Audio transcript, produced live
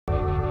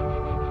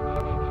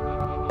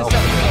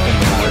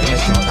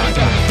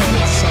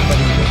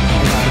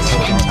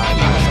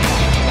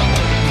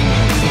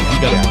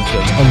got Yeah, a bunch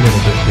of a little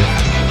bit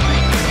different.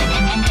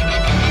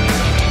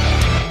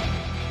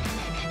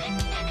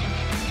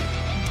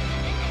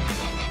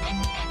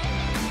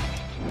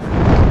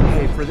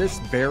 Hey, for this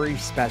very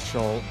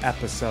special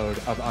episode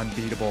of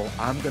Unbeatable,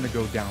 I'm going to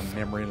go down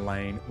memory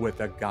lane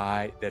with a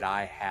guy that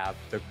I have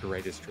the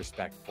greatest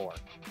respect for.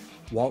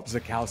 Walt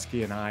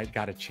Zajkowski and I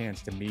got a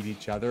chance to meet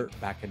each other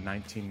back in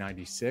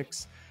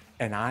 1996,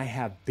 and I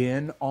have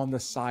been on the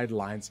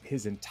sidelines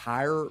his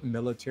entire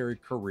military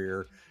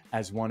career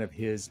as one of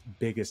his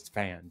biggest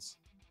fans.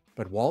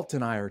 But Walt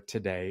and I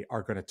today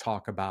are going to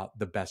talk about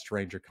the Best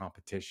Ranger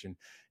competition.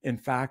 In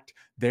fact,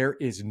 there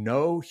is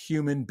no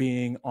human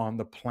being on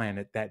the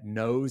planet that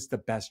knows the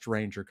Best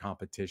Ranger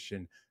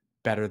competition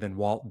better than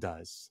Walt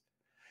does.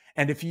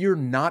 And if you're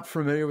not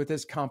familiar with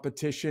this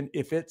competition,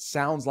 if it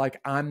sounds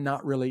like I'm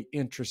not really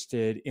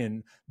interested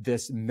in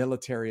this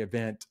military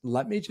event,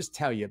 let me just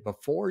tell you,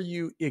 before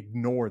you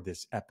ignore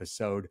this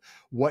episode,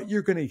 what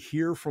you're going to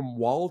hear from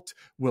Walt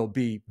will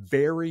be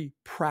very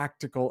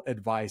practical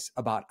advice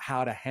about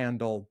how to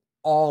handle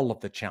all of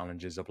the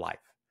challenges of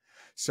life.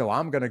 So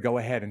I'm going to go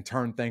ahead and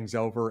turn things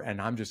over, and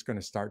I'm just going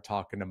to start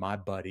talking to my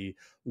buddy,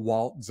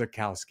 Walt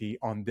Zajkowski,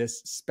 on this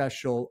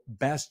special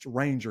Best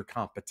Ranger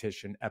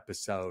competition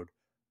episode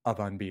of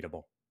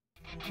Unbeatable.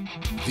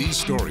 These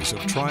stories of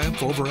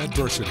triumph over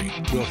adversity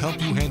will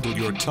help you handle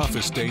your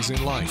toughest days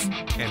in life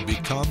and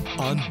become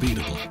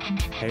unbeatable.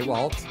 Hey,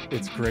 Walt,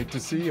 it's great to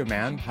see you,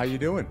 man. How you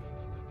doing?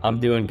 I'm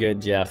doing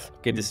good, Jeff.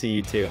 Good to see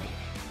you too.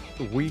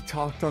 We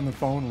talked on the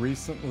phone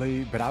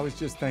recently, but I was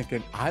just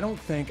thinking, I don't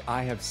think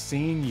I have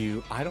seen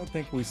you. I don't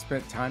think we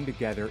spent time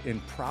together in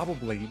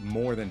probably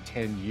more than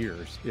 10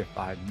 years, if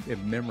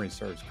memory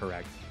serves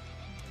correct.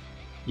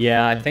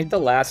 Yeah, I think the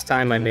last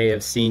time I may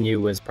have seen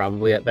you was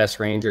probably at Best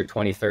Ranger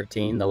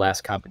 2013, the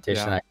last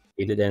competition I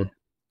competed in.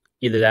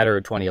 Either that or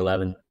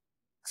 2011.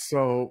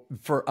 So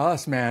for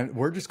us, man,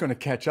 we're just going to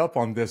catch up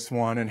on this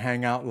one and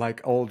hang out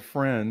like old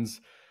friends.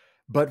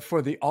 But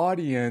for the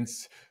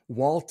audience,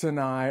 Walt and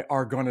I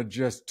are going to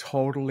just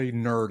totally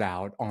nerd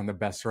out on the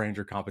Best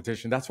Ranger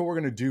competition. That's what we're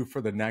going to do for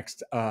the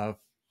next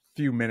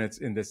few minutes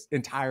in this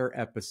entire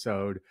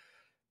episode.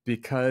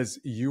 Because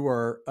you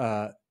are,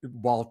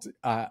 Walt,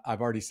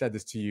 I've already said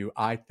this to you.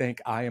 I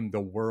think I am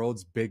the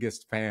world's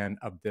biggest fan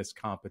of this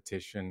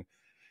competition.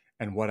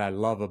 And what I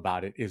love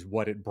about it is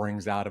what it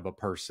brings out of a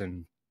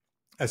person,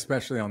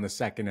 especially on the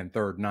second and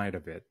third night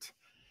of it.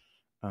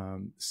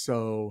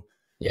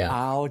 Yeah,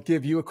 I'll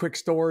give you a quick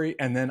story,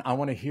 and then I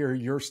want to hear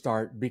your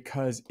start,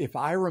 because if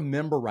I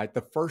remember right,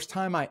 the first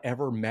time I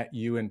ever met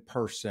you in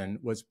person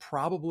was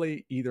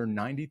probably either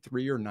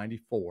 93 or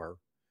 94.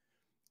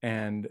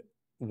 And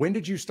when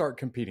did you start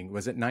competing?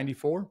 Was it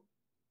 94?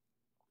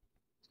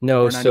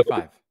 no, or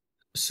 95?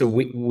 so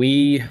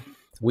we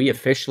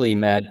officially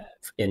met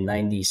in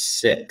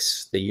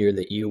 96, the year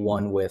that you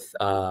won with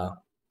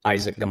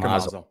Isaac Gamazo.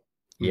 Gamazo.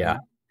 Yeah.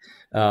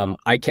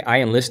 I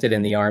enlisted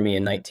in the Army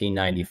in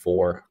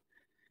 1994.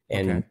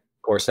 And Okay.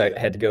 of course, I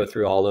had to go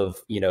through all of,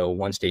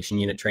 one station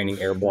unit training,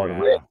 airborne,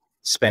 RIT,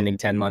 spending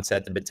 10 months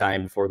at the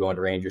battalion before going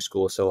to Ranger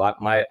school. So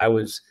I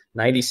was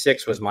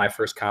 96 was my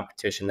first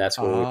competition. That's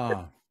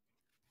what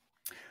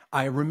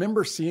I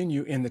remember seeing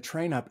you in the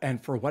train up,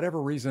 and for whatever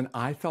reason,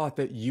 I thought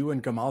that you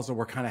and Gamazo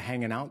were kind of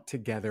hanging out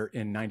together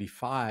in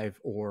 95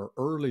 or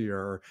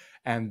earlier.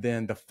 And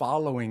then the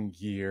following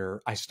year,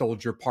 I stole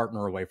your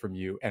partner away from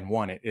you and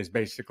won it, is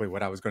basically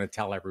what I was going to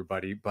tell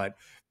everybody. But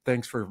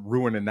thanks for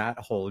ruining that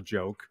whole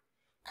joke.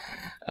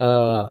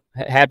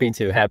 Happy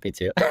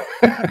to.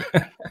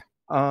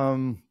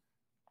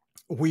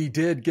 We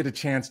did get a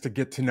chance to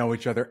get to know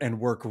each other and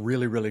work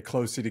really, really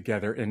closely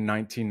together in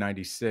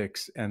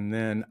 1996. And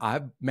then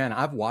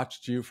I've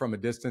watched you from a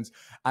distance.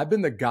 I've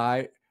been the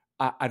guy,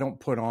 I don't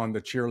put on the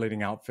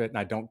cheerleading outfit and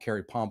I don't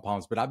carry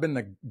pom-poms, but I've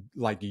been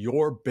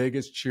your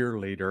biggest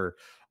cheerleader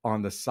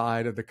on the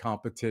side of the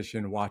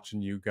competition,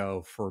 watching you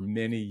go for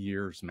many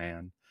years,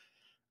 man.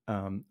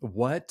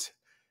 What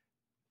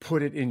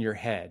put it in your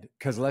head?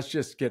 Because let's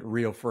just get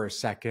real for a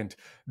second.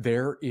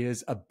 There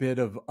is a bit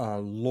of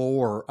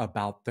lore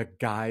about the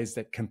guys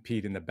that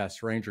compete in the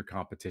Best Ranger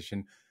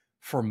competition.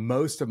 For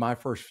most of my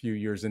first few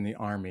years in the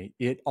Army,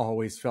 it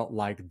always felt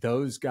like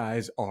those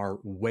guys are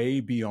way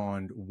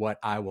beyond what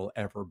I will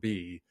ever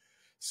be.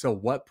 So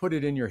what put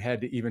it in your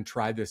head to even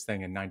try this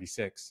thing in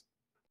 96?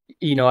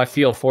 I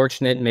feel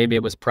fortunate. Maybe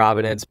it was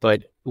Providence,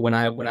 but when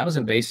I was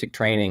in basic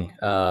training,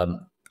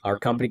 our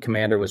company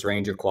commander was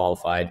Ranger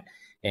qualified.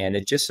 And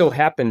it just so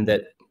happened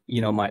that,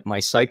 my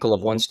cycle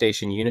of one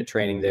station unit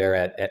training there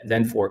at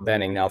then Fort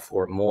Benning, now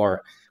Fort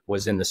Moore,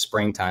 was in the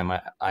springtime.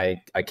 I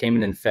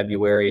came in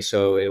February,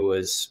 so it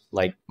was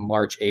like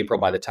March, April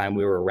by the time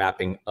we were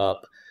wrapping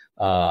up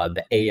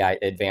the AI,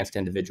 Advanced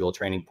Individual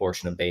Training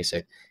portion of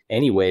basic.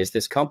 Anyways,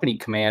 this company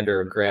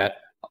commander,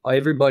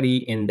 everybody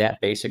in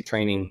that basic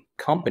training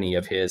company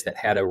of his that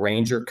had a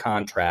Ranger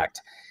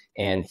contract,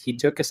 and he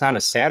took us on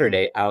a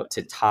Saturday out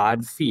to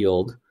Todd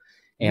Field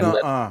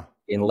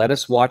and let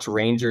us watch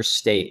Ranger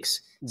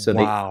stakes. So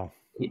wow.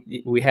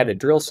 we had a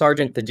drill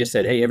sergeant that just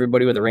said, "Hey,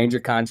 everybody with a Ranger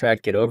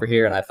contract, get over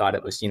here." And I thought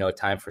it was,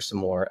 time for some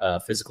more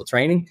physical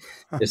training,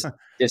 just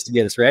just to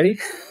get us ready.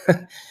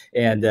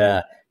 And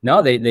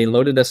no, they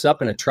loaded us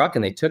up in a truck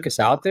and they took us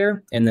out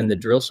there. And then the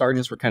drill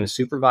sergeants were kind of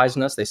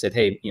supervising us. They said,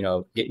 "Hey,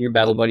 get in your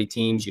battle buddy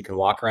teams. You can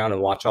walk around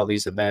and watch all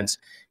these events."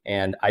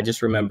 And I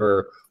just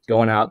remember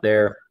going out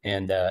there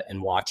and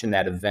watching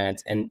that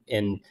event.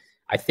 And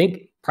I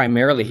think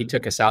primarily he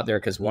took us out there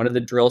because one of the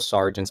drill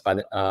sergeants,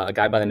 a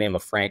guy by the name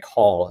of Frank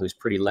Hall, who's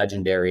pretty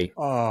legendary.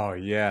 Oh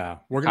yeah,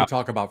 we're going to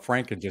talk about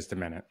Frank in just a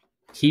minute.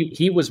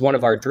 He was one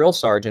of our drill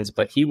sergeants,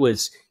 but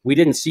we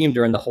didn't see him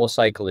during the whole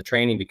cycle of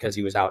training because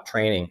he was out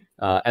training.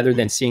 Other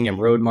than seeing him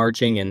road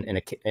marching and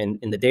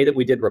in the day that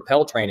we did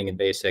rappel training in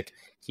basic,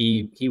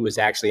 he was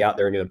actually out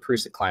there doing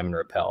Prusic climb and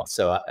rappel.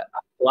 So a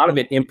lot of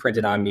it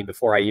imprinted on me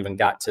before I even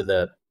got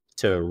to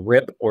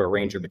RIP or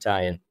Ranger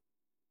Battalion.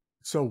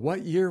 So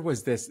what year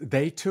was this?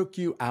 They took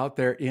you out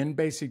there in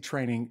basic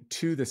training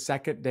to the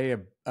second day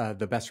of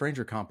the Best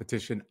Ranger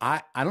competition.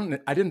 I don't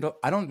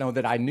know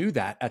that I knew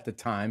that at the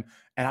time,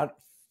 and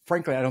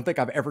frankly, I don't think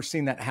I've ever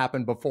seen that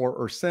happen before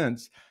or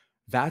since.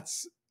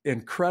 That's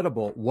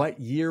incredible. What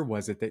year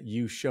was it that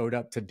you showed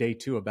up to day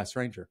 2 of Best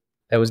Ranger?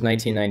 That was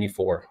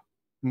 1994.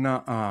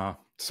 Nuh-uh.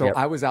 So yep.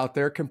 I was out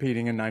there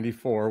competing in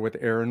 94 with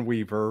Aaron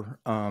Weaver,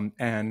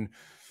 and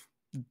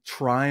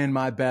trying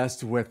my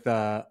best with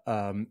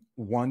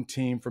one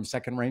team from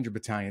 2nd Ranger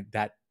Battalion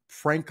that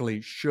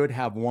frankly should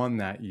have won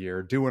that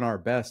year, doing our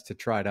best to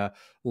try to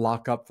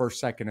lock up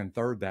 1st, 2nd, and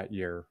 3rd that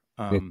year.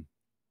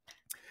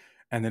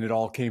 And then it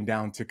all came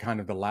down to kind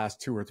of the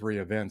last 2 or 3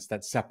 events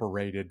that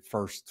separated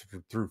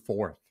 1st through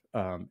 4th.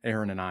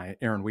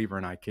 Aaron Weaver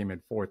and I came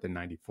in 4th in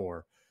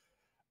 94.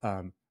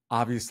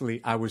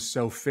 Obviously, I was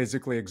so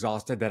physically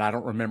exhausted that I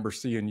don't remember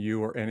seeing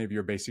you or any of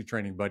your basic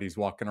training buddies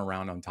walking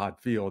around on Todd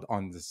Field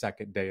on the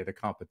 2nd day of the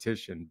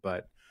competition.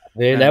 But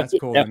man, that's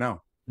cool to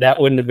know. That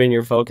wouldn't have been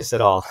your focus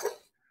at all.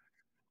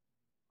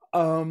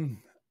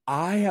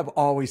 I have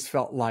always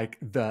felt like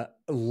the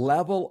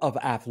level of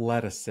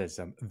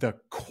athleticism, the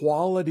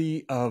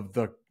quality of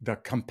the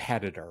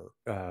competitor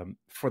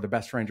for the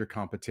Best Ranger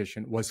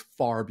competition was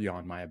far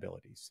beyond my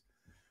abilities.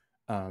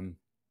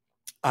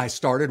 I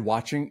started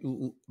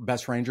watching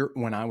Best Ranger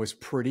when I was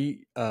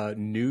pretty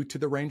new to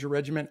the Ranger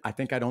Regiment. I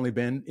think I'd only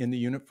been in the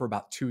unit for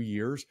about 2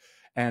 years.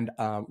 And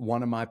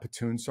one of my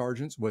platoon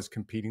sergeants was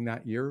competing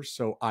that year.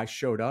 So I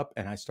showed up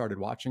and I started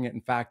watching it. In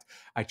fact,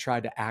 I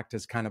tried to act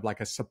as kind of like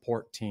a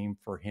support team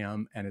for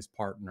him and his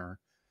partner.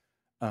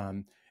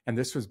 And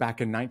this was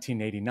back in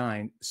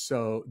 1989.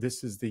 So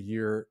this is the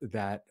year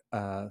that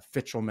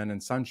Fitchelman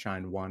and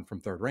Sunshine won from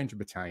 3rd Ranger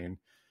Battalion.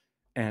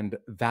 And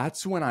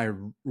that's when I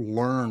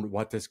learned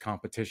what this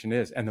competition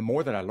is. And the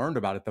more that I learned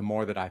about it, the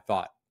more that I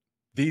thought,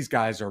 these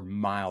guys are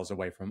miles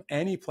away from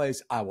any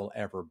place I will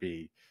ever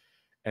be.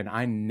 And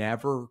I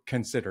never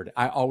considered,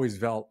 I always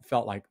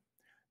felt like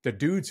the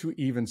dudes who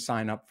even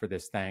sign up for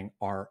this thing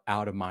are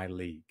out of my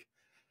league.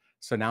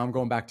 So now I'm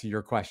going back to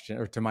your question,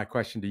 or to my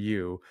question to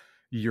you.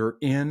 You're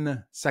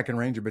in 2nd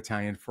Ranger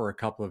Battalion for a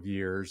couple of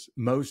years.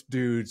 Most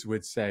dudes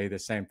would say the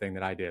same thing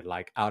that I did,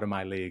 like out of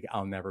my league,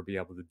 I'll never be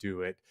able to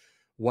do it.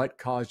 What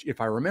caused,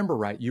 if I remember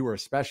right, you were a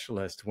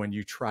specialist when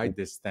you tried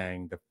this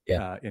thing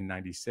in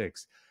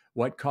 96.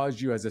 What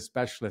caused you as a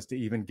specialist to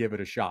even give it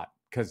a shot?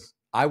 Because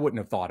I wouldn't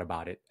have thought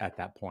about it at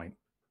that point.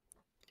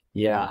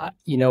 Yeah.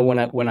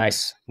 When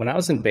I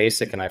was in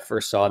basic and I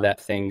first saw that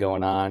thing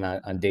going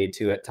on day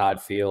 2 at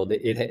Todd Field,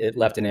 it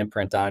left an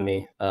imprint on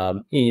me.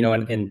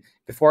 And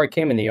before I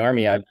came in the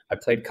Army, I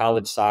played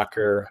college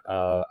soccer.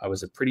 I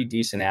was a pretty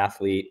decent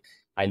athlete.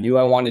 I knew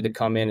I wanted to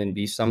come in and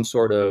be some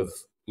sort of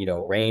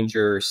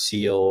Ranger,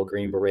 SEAL,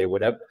 Green Beret,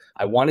 whatever.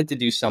 I wanted to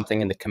do something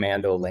in the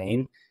commando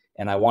lane,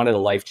 and I wanted a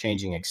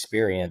life-changing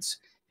experience.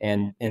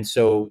 And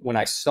so when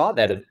I saw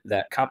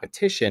that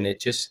competition,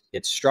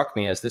 it struck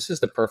me as this is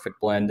the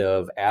perfect blend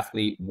of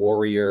athlete,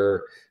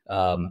 warrior,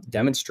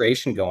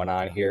 demonstration going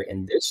on here.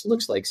 And this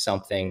looks like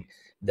something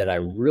that I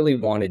really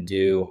want to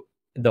do.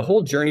 The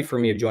whole journey for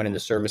me of joining the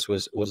service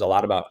was a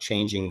lot about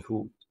changing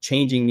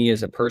me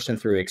as a person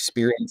through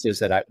experiences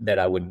that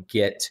I would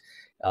get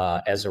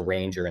as a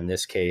Ranger in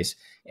this case.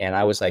 And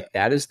I was like,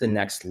 that is the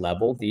next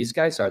level. These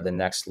guys are the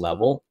next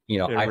level. It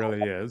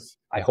really is.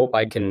 I hope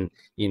I can,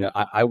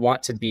 I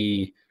want to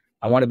be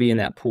in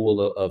that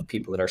pool of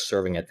people that are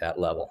serving at that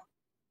level.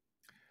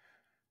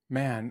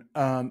 Man,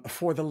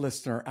 for the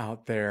listener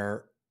out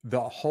there,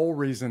 the whole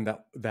reason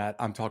that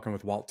I'm talking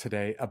with Walt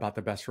today about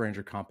the Best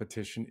Ranger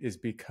competition is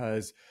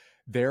because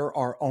there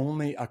are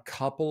only a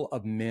couple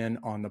of men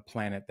on the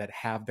planet that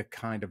have the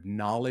kind of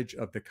knowledge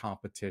of the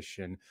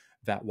competition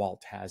that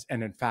Walt has.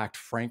 And in fact,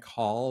 Frank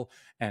Hall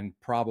and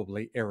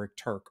probably Eric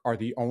Turk are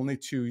the only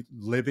 2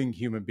 living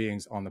human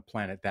beings on the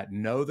planet that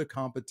know the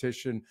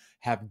competition,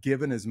 have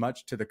given as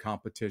much to the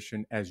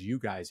competition as you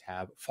guys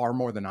have, far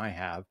more than I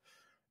have.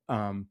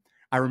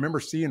 I remember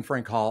seeing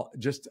Frank Hall,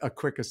 just a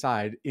quick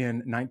aside, in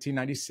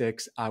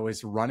 1996, I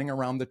was running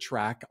around the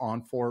track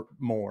on Fort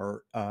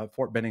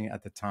Benning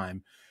at the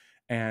time.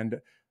 And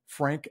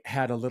Frank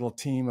had a little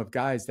team of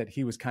guys that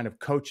he was kind of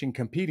coaching,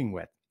 competing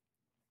with.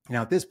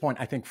 Now, at this point,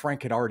 I think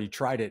Frank had already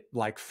tried it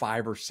like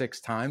 5 or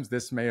 6 times.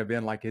 This may have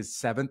been like his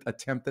 7th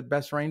attempt at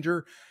Best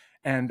Ranger.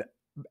 And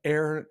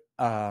Aaron,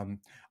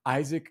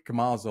 Isaac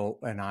Gamazel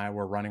and I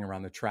were running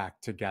around the track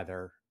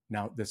together.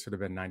 Now, this would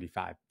have been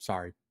 95.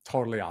 Sorry,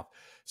 totally off.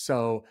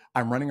 So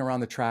I'm running around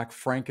the track.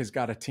 Frank has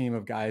got a team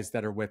of guys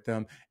that are with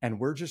him, and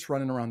we're just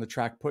running around the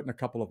track, putting a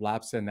couple of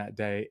laps in that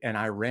day. And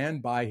I ran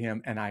by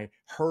him, and I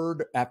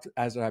heard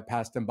as I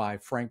passed him by,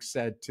 Frank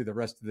said to the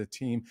rest of the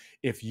team,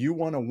 if you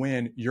want to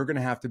win, you're going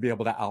to have to be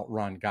able to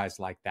outrun guys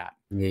like that.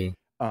 Yeah.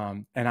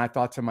 And I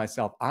thought to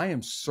myself, I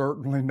am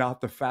certainly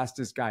not the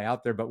fastest guy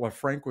out there. But what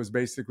Frank was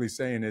basically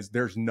saying is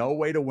there's no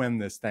way to win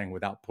this thing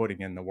without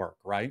putting in the work,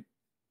 right?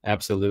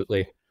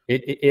 Absolutely.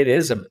 It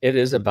is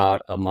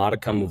about a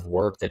modicum of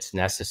work that's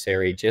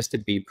necessary just to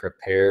be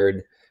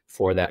prepared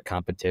for that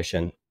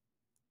competition.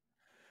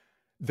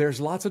 There's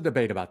lots of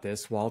debate about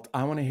this, Walt.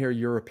 I want to hear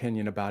your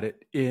opinion about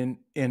it. In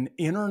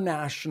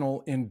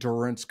international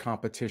endurance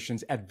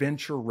competitions,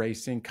 adventure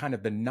racing, kind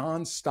of the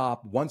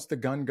nonstop, once the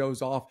gun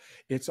goes off,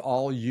 it's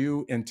all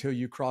you until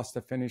you cross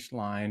the finish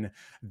line.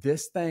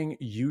 This thing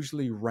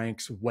usually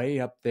ranks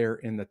way up there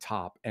in the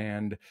top.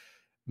 And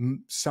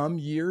some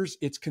years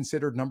it's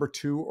considered number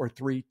 2 or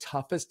 3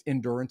 toughest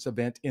endurance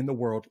event in the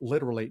world,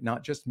 literally,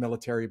 not just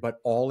military, but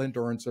all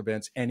endurance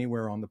events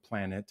anywhere on the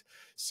planet.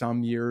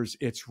 Some years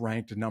it's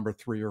ranked number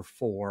 3 or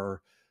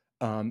 4.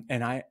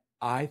 And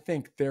I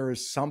think there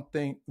is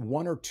something,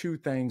 1 or 2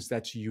 things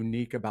that's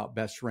unique about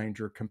Best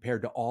Ranger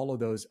compared to all of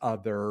those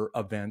other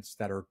events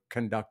that are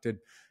conducted,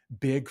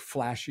 big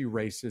flashy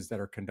races that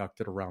are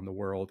conducted around the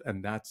world.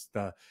 And that's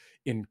the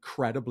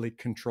incredibly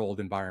controlled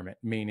environment,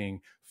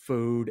 meaning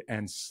food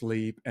and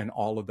sleep and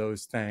all of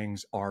those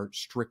things are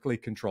strictly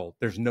controlled.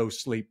 There's no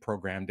sleep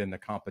programmed in the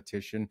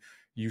competition.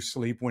 You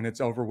sleep when it's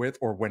over with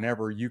or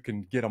whenever you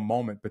can get a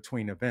moment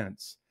between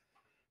events.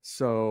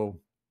 So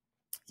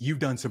you've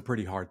done some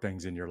pretty hard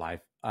things in your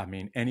life. I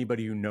mean,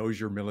 anybody who knows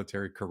your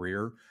military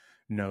career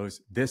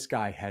knows this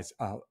guy has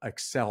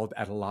excelled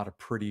at a lot of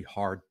pretty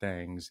hard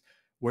things.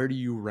 Where do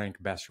you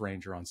rank Best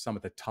Ranger on some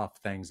of the tough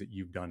things that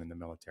you've done in the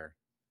military?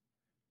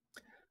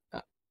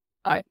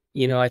 I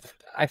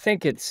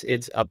think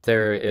it's up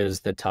there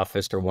as the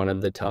toughest or one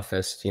of the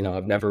toughest.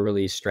 I've never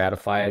really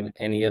stratified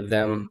any of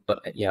them, but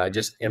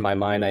just in my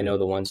mind, I know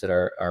the ones that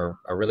are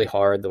really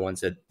hard, the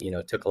ones that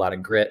took a lot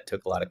of grit,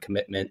 took a lot of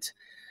commitment.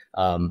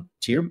 To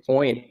your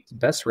point,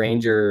 Best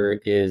Ranger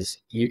is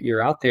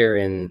you're out there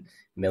in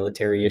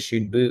military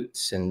issued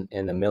boots and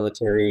in a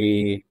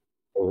military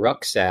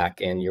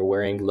rucksack, and you're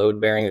wearing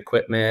load bearing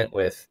equipment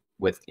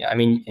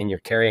and you're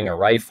carrying a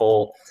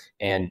rifle,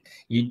 and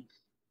you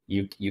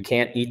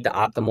can't eat the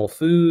optimal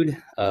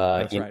food.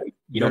 That's right.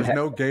 There's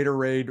no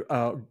Gatorade,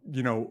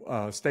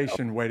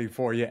 station waiting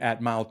for you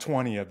at mile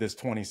 20 of this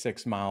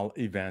 26-mile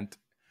event.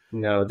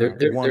 No,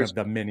 one of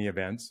the many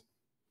events.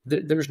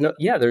 There's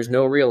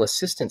no real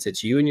assistance.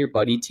 It's you and your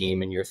buddy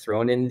team, and you're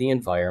thrown in the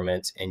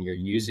environment, and you're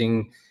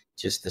using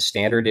just the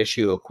standard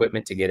issue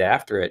equipment to get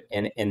after it.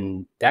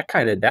 And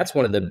that's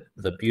one of the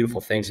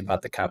beautiful things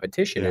about the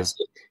competition is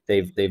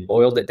they've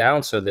boiled it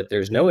down so that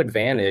there's no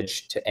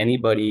advantage to any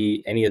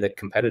of the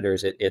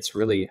competitors. It's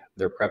really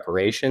their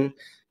preparation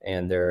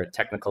and their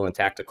technical and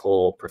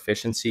tactical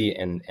proficiency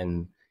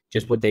and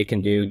just what they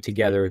can do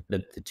together,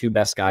 the 2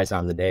 best guys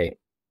on the day.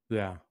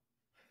 Yeah.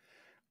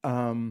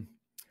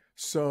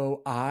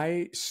 So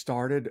I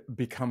started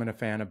becoming a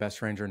fan of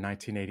Best Ranger in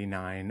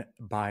 1989.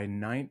 By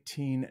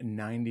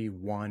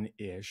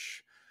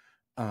 1991-ish,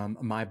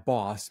 my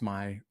boss,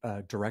 my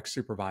direct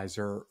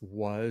supervisor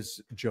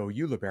was Joe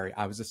Ulibarri.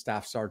 I was a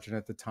staff sergeant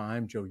at the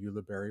time. Joe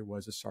Ulibarri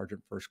was a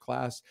sergeant first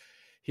class.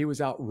 He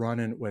was out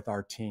running with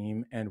our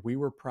team, and we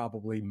were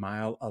probably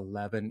mile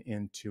 11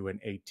 into an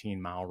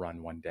 18-mile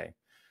run one day.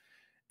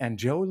 And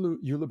Joe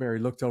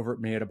Ulibarri looked over at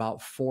me at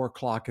about 4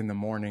 o'clock in the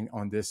morning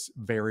on this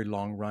very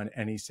long run.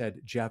 And he said,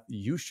 Jeff,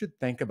 you should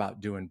think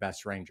about doing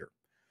Best Ranger.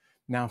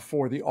 Now,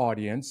 for the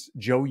audience,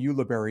 Joe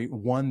Ulibarri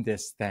won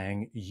this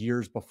thing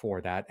years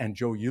before that. And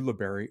Joe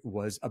Ulibarri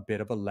was a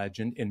bit of a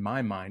legend in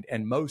my mind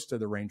and most of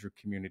the Ranger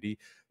community,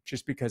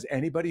 just because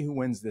anybody who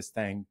wins this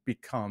thing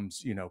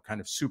becomes, kind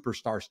of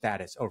superstar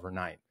status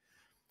overnight.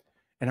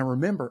 And I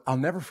remember, I'll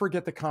never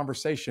forget the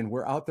conversation.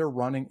 We're out there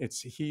running. It's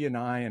he and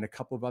I and a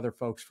couple of other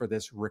folks for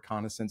this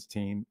reconnaissance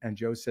team. And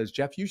Joe says,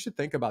 Jeff, you should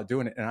think about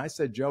doing it. And I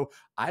said, Joe,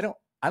 I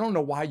don't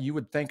know why you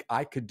would think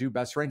I could do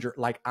Best Ranger.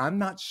 Like, I'm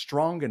not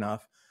strong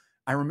enough.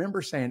 I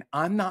remember saying,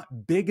 I'm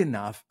not big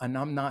enough and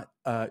I'm not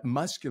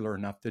muscular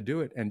enough to do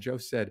it. And Joe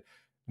said,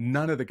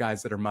 none of the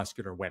guys that are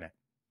muscular win it.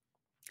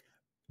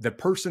 The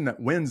person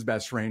that wins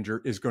Best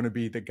Ranger is going to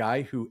be the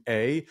guy who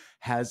A,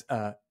 has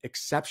an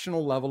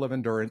exceptional level of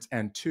endurance,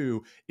 and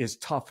 2, is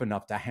tough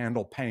enough to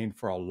handle pain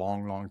for a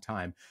long, long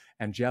time.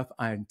 And Jeff,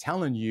 I'm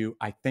telling you,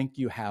 I think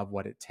you have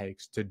what it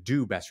takes to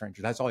do Best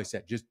Ranger. That's all he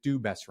said. Just do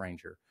Best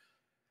Ranger.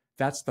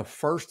 that's the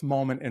first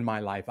moment in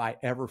my life I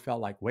ever felt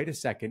like, wait a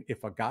second,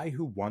 if a guy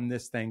who won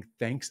this thing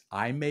thinks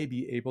I may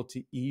be able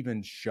to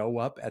even show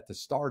up at the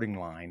starting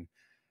line,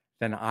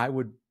 then I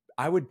would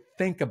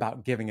think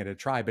about giving it a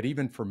try. But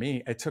even for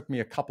me, it took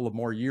me a couple of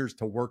more years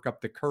to work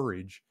up the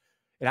courage.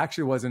 It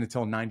actually wasn't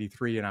until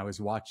 93, and I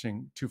was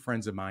watching two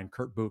friends of mine,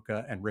 Kurt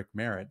Buka and Rick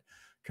Merritt,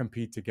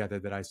 compete together,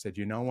 that I said,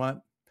 you know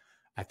what?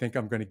 I think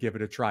I'm going to give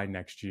it a try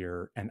next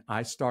year. And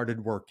I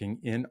started working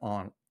in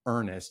on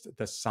earnest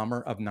the summer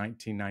of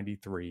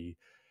 1993.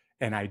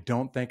 And I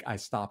don't think I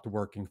stopped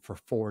working for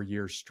 4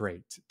 years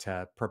straight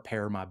to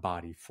prepare my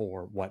body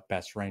for what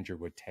Best Ranger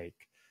would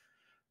take.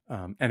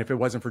 And if it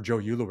wasn't for Joe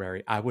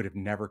Uliwari, I would have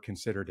never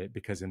considered it,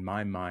 because in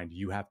my mind,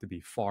 you have to be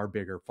far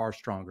bigger, far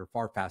stronger,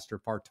 far faster,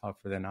 far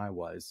tougher than I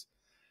was.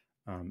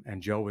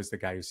 And Joe was the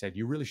guy who said,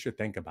 you really should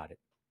think about it.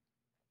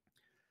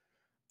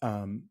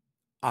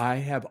 I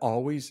have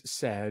always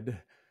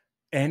said,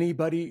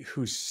 anybody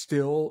who's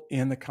still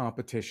in the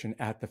competition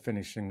at the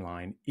finishing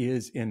line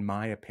is, in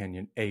my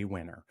opinion, a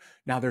winner.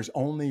 Now, there's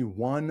only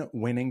one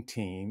winning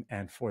team.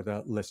 And for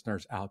the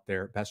listeners out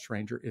there, Best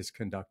Ranger is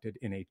conducted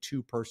in a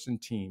 2-person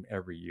team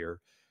every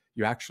year.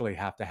 You actually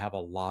have to have a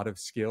lot of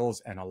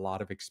skills and a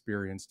lot of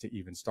experience to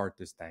even start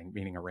this thing,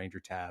 meaning a Ranger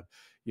tab.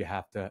 You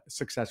have to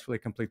successfully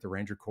complete the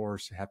Ranger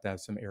course. You have to have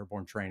some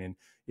airborne training.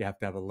 You have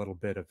to have a little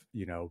bit of,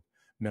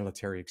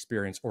 military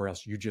experience, or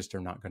else you just are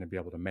not going to be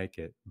able to make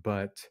it.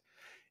 But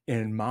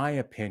in my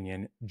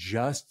opinion,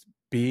 just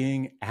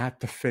being at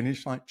the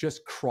finish line,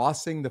 just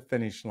crossing the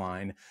finish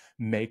line,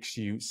 makes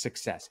you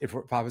success. If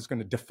I was going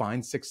to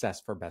define success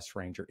for Best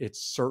Ranger,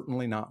 it's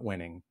certainly not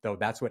winning, though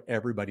that's what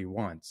everybody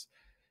wants.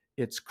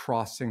 It's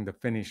crossing the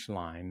finish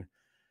line.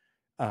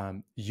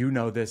 You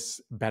know this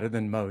better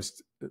than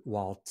most,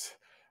 Walt.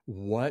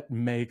 What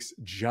makes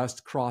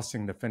just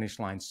crossing the finish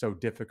line so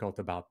difficult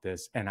about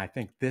this? And I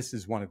think this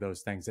is one of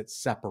those things that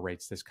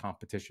separates this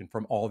competition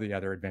from all the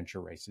other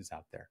adventure races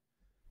out there.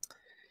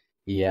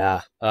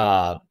 Yeah.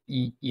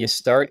 You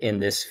start in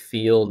this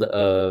field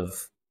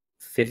of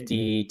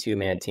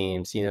 52-man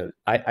teams.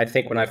 I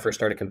think when I first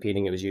started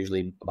competing, it was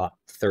usually about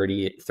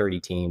 30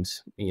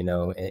 teams, in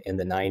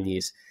the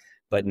 90s.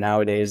 But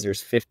nowadays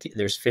there's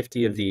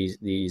 50 of these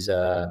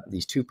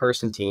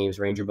 2-person teams,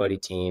 Ranger Buddy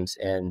teams,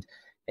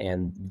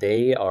 and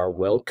they are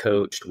well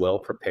coached, well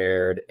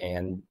prepared,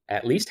 and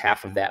at least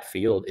half of that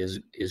field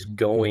is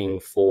going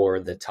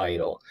for the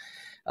title.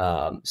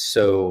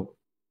 So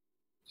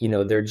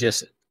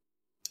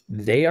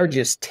they are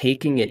just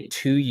taking it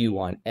to you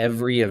on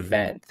every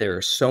event. There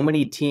are so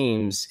many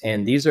teams,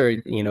 and these are,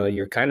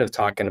 you're kind of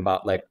talking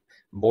about like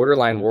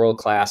borderline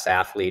world-class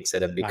athletes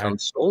that have become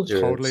soldiers.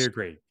 Totally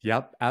agree.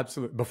 Yep,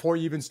 absolutely. Before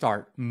you even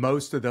start,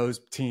 most of those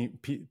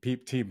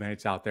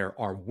teammates out there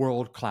are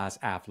world-class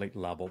athlete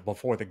level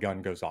before the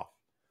gun goes off.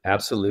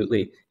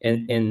 Absolutely.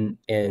 And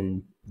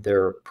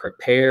they're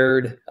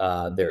prepared,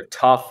 they're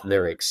tough,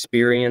 they're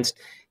experienced,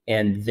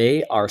 and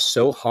they are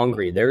so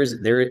hungry. There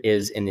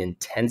is an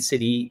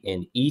intensity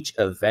in each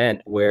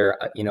event where,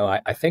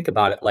 I think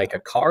about it like a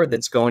car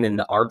that's going in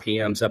the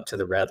RPMs up to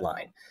the red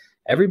line.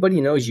 Everybody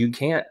knows you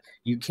can't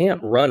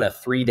run a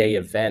 3-day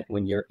event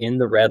when you're in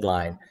the red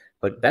line,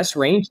 but Best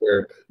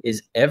Ranger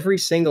is every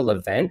single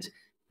event.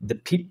 The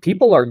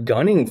people are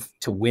gunning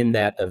to win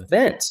that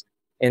event.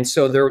 And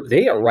so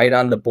they are right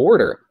on the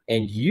border,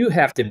 and you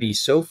have to be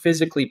so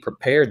physically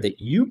prepared that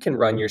you can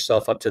run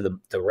yourself up to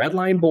the red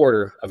line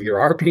border of your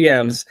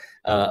RPMs,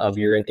 of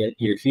your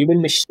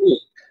human machine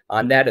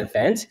on that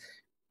event,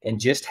 and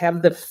just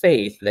have the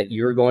faith that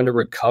you're going to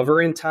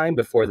recover in time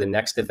before the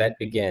next event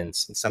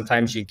begins. And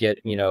sometimes you get,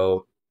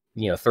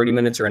 30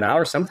 minutes or an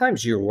hour.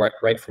 Sometimes you're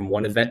right from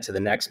one event to the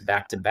next,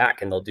 back to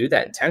back, and they'll do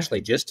that intentionally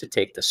just to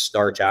take the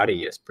starch out of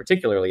you,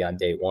 particularly on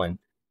day one.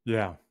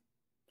 Yeah.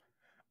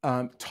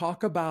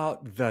 Talk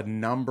about the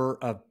number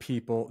of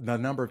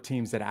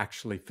teams that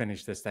actually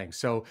finish this thing.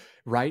 So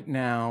right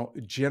now,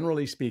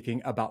 generally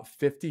speaking, about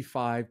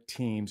 55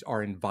 teams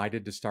are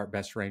invited to start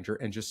Best Ranger.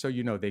 And just so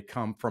you know, they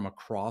come from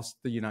across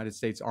the United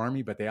States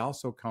Army, but they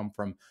also come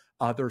from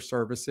other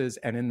services.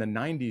 And in the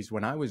 90s,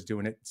 when I was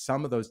doing it,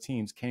 some of those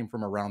teams came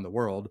from around the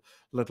world,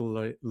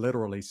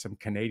 literally some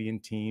Canadian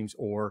teams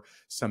or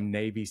some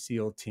Navy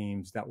SEAL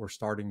teams that were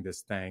starting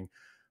this thing.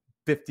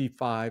 50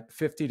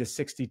 to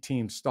 60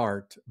 teams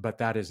start, but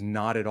that is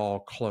not at all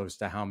close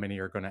to how many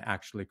are going to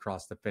actually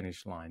cross the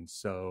finish line.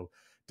 So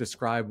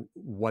describe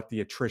what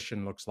the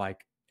attrition looks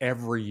like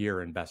every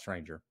year in Best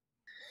Ranger.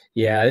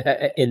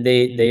 Yeah, and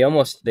they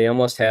almost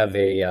have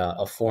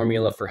a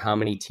formula for how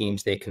many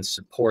teams they can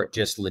support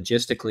just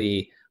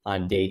logistically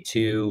on day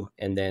 2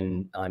 and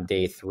then on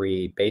day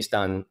 3, based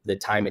on the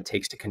time it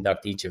takes to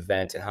conduct each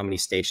event and how many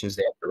stations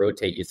they have to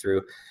rotate you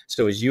through.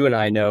 So as you and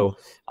I know,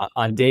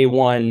 on day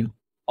 1,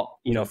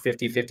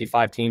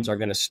 55 teams are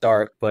going to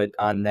start, but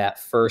on that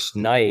first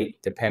night,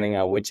 depending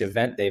on which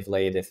event they've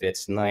laid, if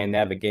it's 9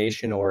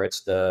 navigation or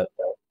it's the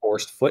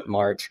forced foot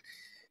march,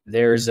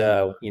 there's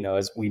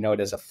as we know it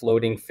as a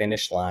floating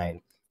finish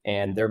line.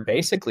 And they're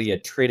basically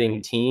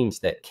attriting teams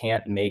that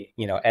can't make,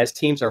 as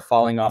teams are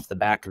falling off the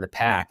back of the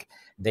pack,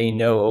 they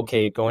know,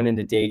 okay, going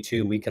into day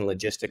 2, we can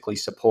logistically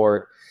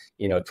support,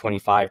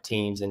 25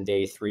 teams. In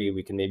day 3,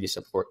 we can maybe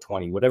support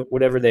 20,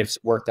 whatever they've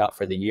worked out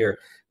for the year.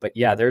 But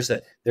yeah, there's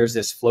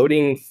this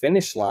floating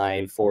finish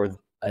line for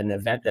an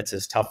event that's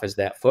as tough as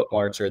that foot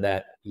march, or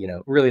that,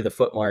 really the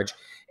foot march.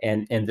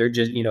 And they're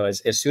just,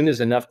 as soon as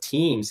enough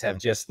teams have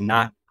just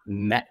not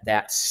met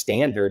that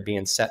standard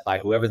being set by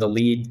whoever the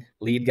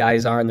lead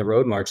guys are in the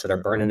road march that are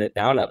burning it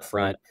down up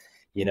front,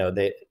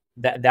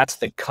 that's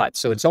the cut.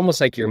 So it's almost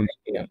like you're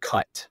making a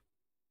cut.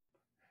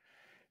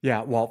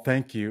 Yeah, well,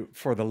 thank you.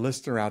 For the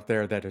listener out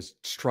there that is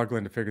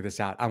struggling to figure this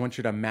out, I want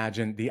you to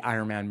imagine the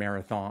Ironman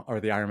Marathon or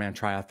the Ironman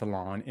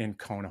Triathlon in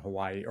Kona,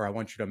 Hawaii, or I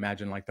want you to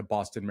imagine like the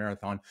Boston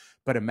Marathon,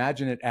 but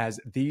imagine it as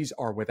these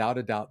are without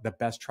a doubt the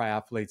best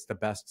triathletes, the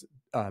best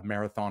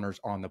marathoners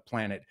on the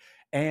planet.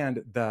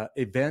 And the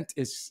event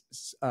is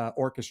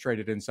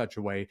orchestrated in such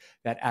a way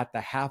that at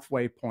the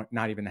halfway point,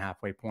 not even the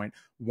halfway point,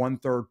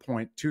 1/3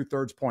 point,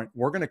 2/3 point,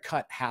 we're going to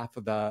cut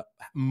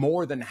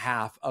more than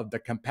half of the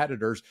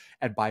competitors.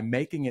 And by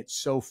making it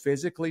so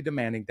physically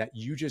demanding that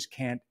you just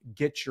can't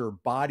get your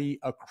body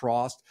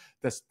across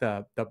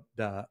the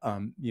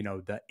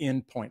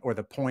end point or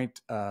the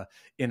point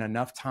in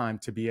enough time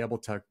to be able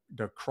to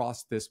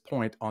cross this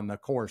point on the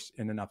course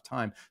in enough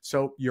time.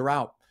 So you're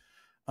out.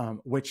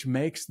 Which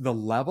makes the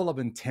level of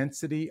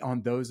intensity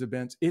on those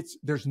events,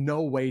 there's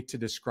no way to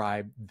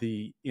describe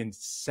the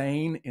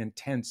insane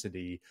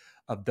intensity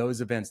of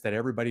those events that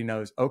everybody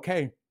knows,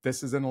 okay,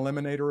 this is an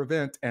eliminator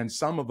event, and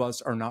some of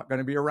us are not going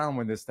to be around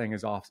when this thing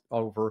is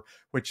over,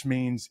 which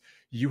means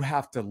you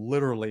have to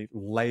literally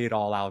lay it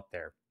all out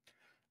there.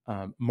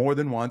 More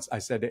than once, I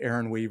said to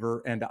Aaron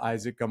Weaver and to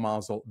Isaac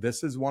Gamazel,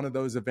 this is one of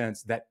those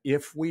events that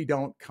if we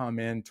don't come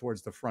in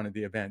towards the front of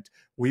the event,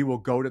 we will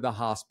go to the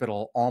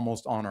hospital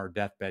almost on our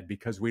deathbed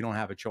because we don't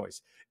have a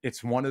choice.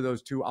 It's one of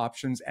those two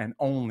options and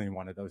only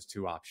one of those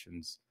two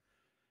options,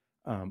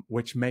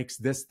 which makes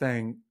this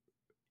thing,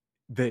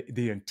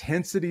 the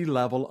intensity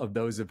level of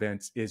those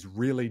events is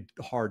really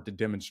hard to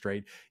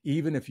demonstrate,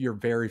 even if you're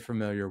very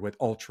familiar with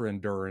ultra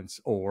endurance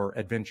or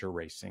adventure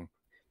racing.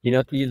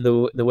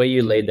 The way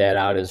you laid that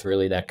out is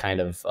really that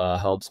kind of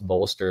helps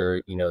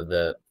bolster,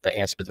 the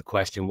answer to the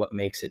question, what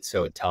makes it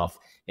so tough?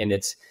 And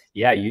it's,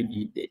 yeah,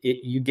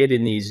 you get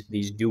in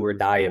these do or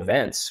die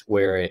events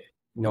where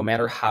no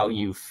matter how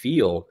you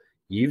feel,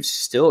 you've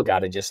still got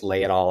to just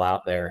lay it all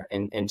out there.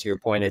 And to your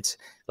point, it's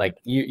like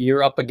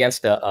you're up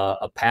against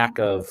a pack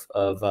of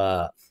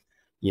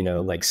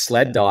like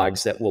sled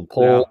dogs that will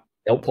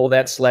they'll pull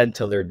that sled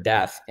till their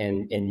death,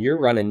 and you're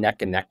running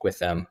neck and neck with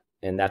them.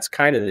 And it's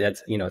kind of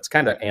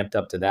amped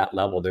up to that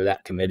level. They're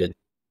that committed.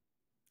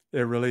 It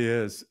really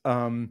is.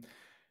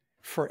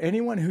 For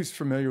anyone who's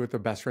familiar with the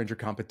Best Ranger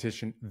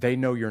competition, they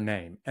know your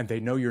name, and they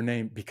know your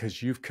name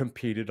because you've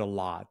competed a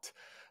lot.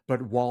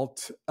 But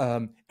Walt,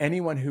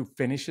 anyone who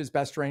finishes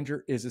Best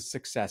Ranger is a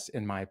success,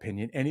 in my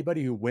opinion.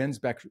 Anybody who wins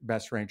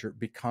Best Ranger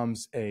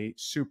becomes a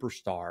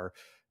superstar.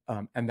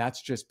 And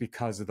that's just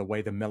because of the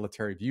way the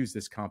military views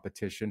this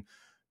competition.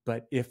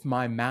 But if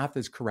my math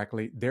is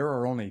correctly, there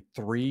are only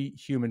 3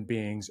 human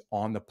beings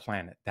on the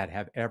planet that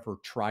have ever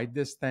tried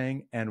this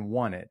thing and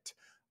won it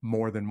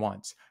more than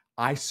once.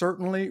 I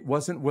certainly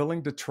wasn't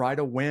willing to try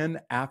to win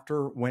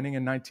after winning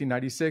in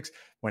 1996.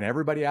 When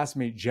everybody asked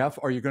me, Jeff,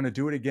 are you going to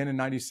do it again in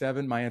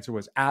 97? My answer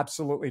was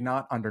absolutely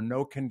not, under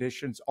no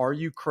conditions. Are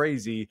you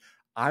crazy?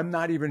 I'm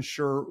not even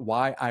sure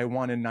why I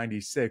won in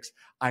 96.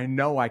 I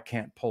know I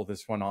can't pull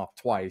this one off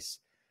twice.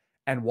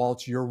 And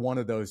Walt, you're one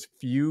of those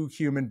few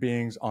human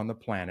beings on the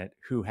planet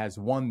who has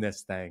won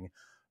this thing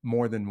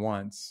more than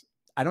once.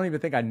 I don't even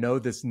think I know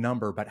this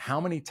number, but how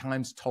many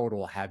times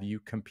total have you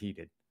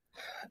competed?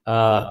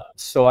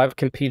 So I've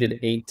competed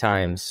 8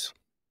 times.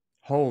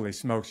 Holy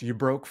smokes. You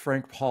broke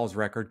Frank Paul's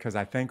record, because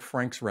I think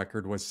Frank's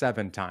record was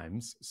 7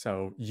 times.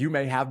 So you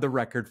may have the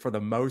record for the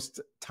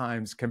most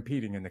times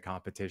competing in the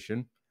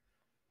competition.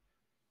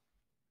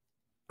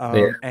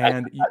 And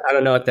I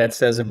don't know what that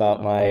says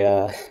about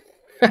my...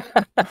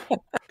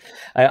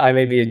 I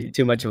may be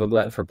too much of a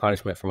glutton for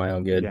punishment for my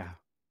own good. Yeah.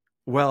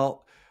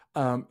 Well,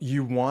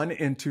 you won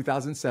in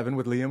 2007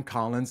 with Liam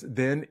Collins.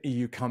 Then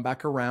you come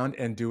back around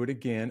and do it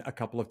again a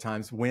couple of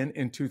times. Win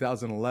in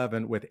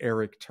 2011 with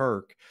Eric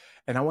Turk.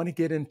 And I want to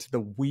get into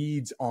the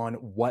weeds on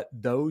what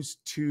those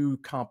 2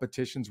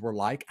 competitions were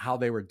like, how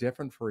they were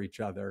different for each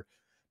other.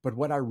 But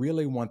what I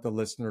really want the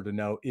listener to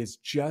know is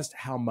just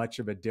how much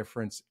of a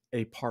difference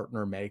a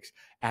partner makes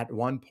at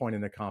one point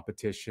in the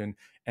competition,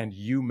 and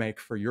you make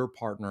for your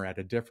partner at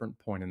a different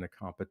point in the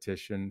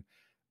competition,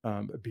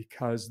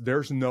 because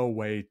there's no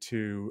way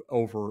to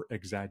over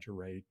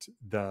exaggerate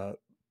the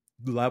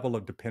level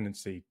of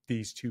dependency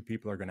these 2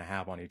 people are going to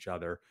have on each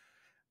other.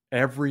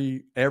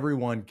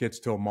 Everyone gets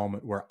to a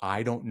moment where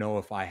I don't know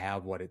if I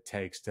have what it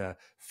takes to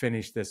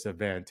finish this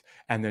event.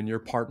 And then your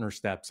partner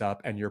steps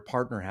up and your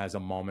partner has a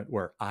moment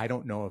where I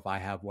don't know if I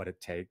have what it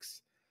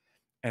takes.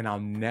 And I'll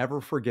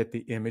never forget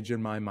the image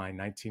in my mind,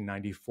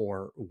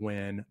 1994,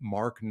 when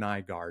Mark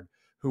Nygaard,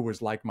 who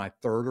was like my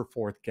 3rd or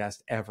 4th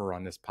guest ever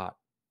on this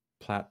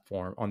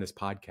platform, on this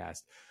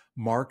podcast,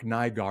 Mark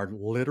Nygaard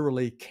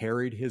literally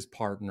carried his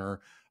partner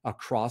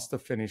across the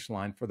finish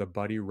line for the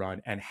buddy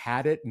run. And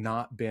had it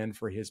not been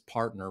for his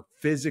partner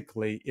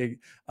physically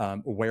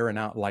wearing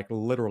out, like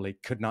literally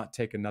could not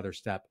take another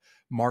step,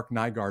 Mark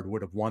Nygaard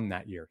would have won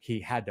that year. He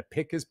had to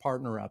pick his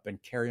partner up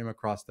and carry him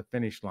across the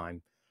finish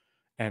line.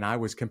 And I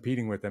was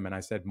competing with him. And I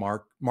said,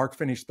 Mark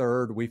finished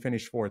third. We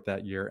finished fourth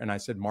that year. And I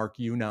said, Mark,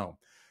 you know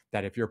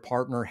that if your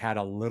partner had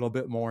a little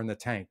bit more in the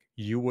tank,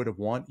 you would have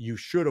won. You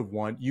should have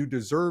won. You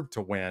deserve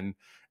to win.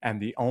 And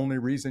the only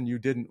reason you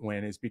didn't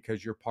win is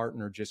because your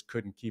partner just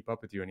couldn't keep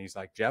up with you. And he's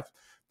like, Jeff,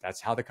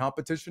 that's how the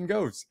competition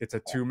goes. It's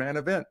a 2-man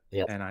event.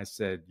 Yep. And I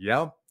said,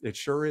 yeah, it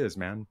sure is,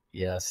 man.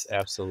 Yes,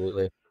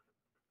 absolutely.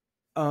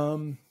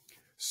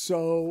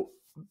 So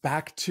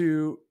back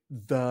to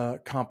the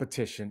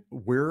competition.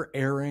 We're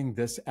airing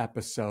this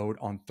episode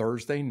on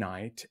Thursday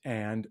night,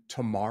 and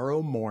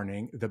tomorrow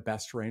morning, the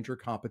Best Ranger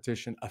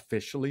competition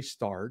officially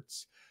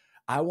starts.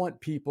 I want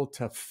people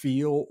to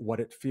feel what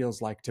it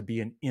feels like to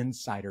be an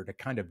insider, to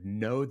kind of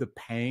know the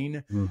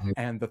pain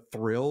and the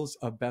thrills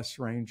of Best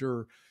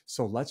Ranger.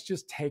 So let's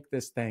just take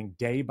this thing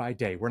day by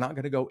day. We're not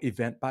going to go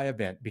event by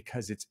event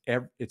because it's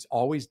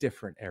always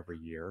different every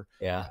year.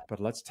 Yeah. But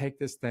let's take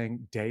this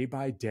thing day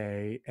by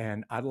day.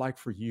 And I'd like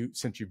for you,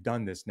 since you've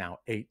done this now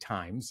 8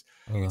 times,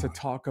 to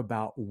talk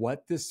about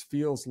what this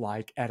feels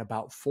like at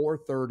about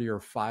 4:30 or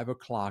 5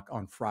 o'clock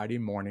on Friday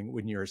morning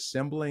when you're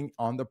assembling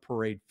on the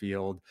parade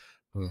field.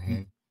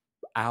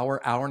 Hour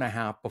and a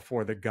half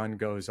before the gun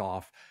goes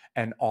off,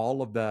 and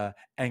all of the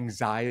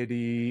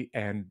anxiety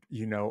and,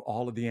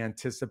 all of the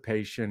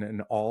anticipation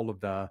and all of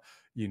the,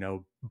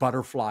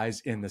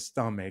 butterflies in the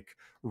stomach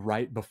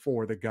right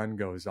before the gun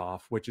goes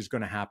off, which is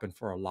going to happen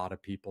for a lot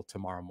of people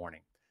tomorrow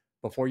morning.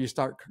 Before you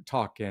start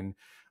talking,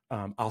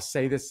 I'll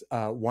say this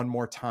one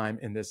more time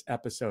in this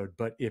episode,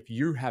 but if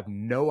you have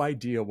no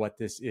idea what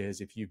this is,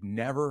 if you've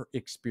never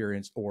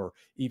experienced or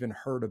even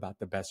heard about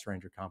the Best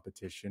Ranger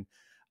competition,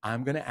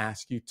 I'm going to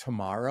ask you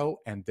tomorrow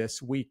and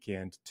this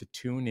weekend to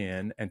tune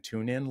in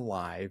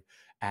live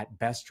at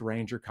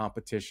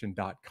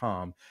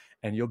bestrangercompetition.com.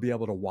 And you'll be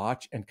able to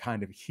watch and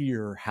kind of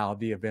hear how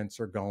the events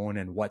are going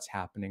and what's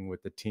happening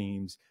with the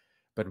teams.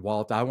 But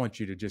Walt, I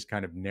want you to just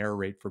kind of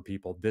narrate for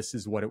people. This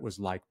is what it was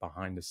like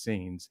behind the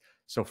scenes.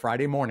 So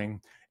Friday morning,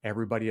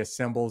 everybody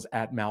assembles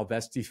at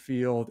Malvesti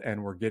Field,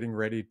 and we're getting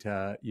ready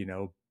to,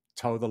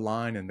 toe the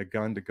line and the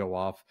gun to go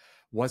off.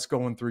 What's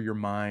going through your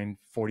mind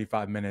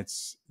 45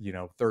 minutes,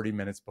 30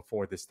 minutes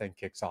before this thing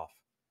kicks off?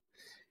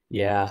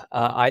 Yeah,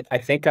 I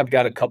think I've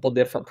got a couple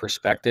different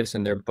perspectives,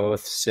 and they're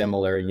both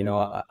similar.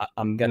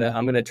 I'm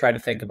gonna try to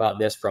think about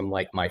this from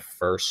like my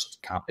first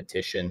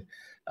competition.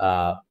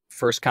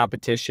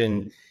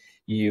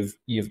 You've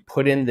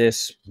put in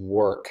this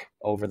work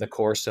over the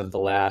course of the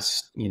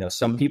last,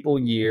 some people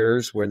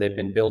years where they've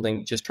been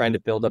trying to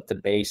build up the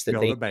base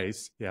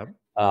that Yep.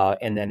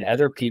 And then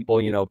other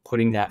people,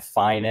 putting that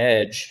fine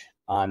edge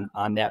on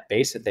that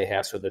base that they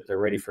have so that they're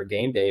ready for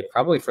game day,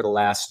 probably for the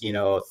last,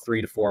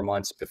 3 to 4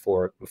 months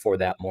before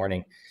that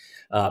morning.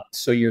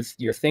 So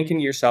you're thinking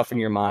to yourself in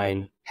your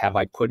mind, have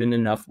I put in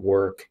enough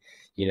work?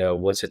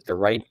 Was it the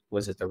right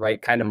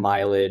kind of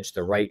mileage,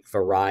 the right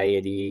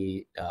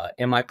variety?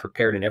 Am I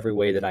prepared in every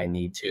way that I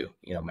need to?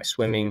 My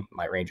swimming,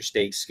 my Ranger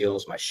State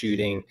skills, my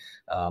shooting,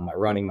 my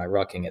running, my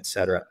rucking,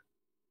 etc.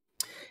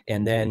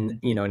 And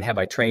then, and have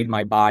I trained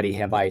my body?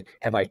 Have I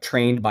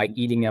trained by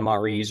eating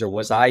MREs, or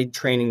was I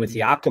training with the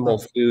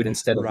optimal food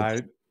instead of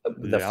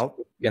the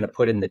going to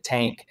put in the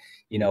tank?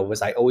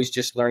 Was I always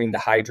just learning to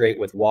hydrate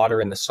with water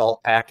and the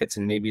salt packets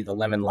and maybe the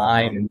lemon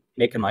lime and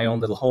making my own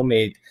little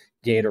homemade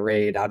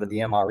Gatorade out of the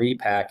MRE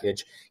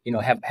package?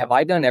 Have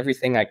I done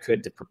everything I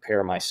could to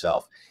prepare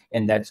myself?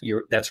 And that's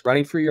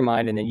running through your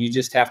mind. And then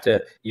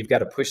you've got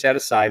to push that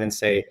aside and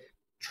say,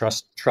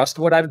 trust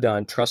what I've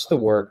done, trust the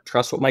work,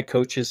 trust what my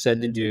coach has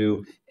said to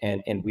do.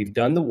 And we've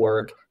done the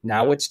work.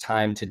 Now it's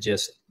time to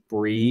just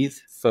breathe,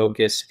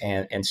 focus,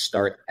 and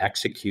start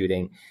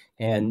executing.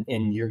 And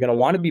you're going to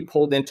want to be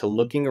pulled into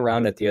looking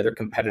around at the other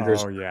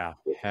competitors. Oh yeah.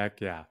 Heck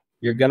yeah.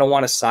 You're going to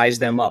want to size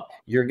them up.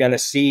 You're going to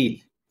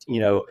see,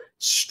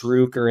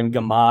 Struker and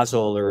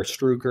Gamazel, or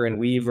Struker and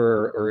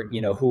Weaver, or,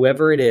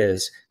 whoever it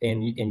is.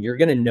 And you're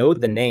going to know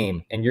the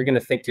name, and you're going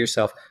to think to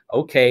yourself,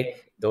 okay,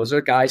 those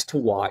are guys to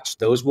watch.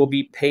 Those will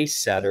be pace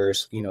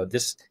setters.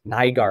 This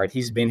Nygaard,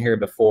 he's been here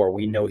before.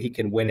 We know he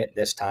can win it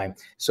this time.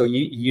 So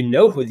you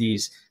know who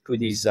these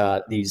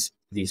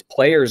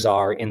players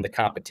are in the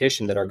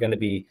competition that are going to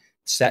be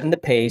setting the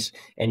pace,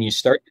 and you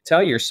start to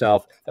tell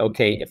yourself,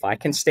 okay, if I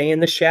can stay in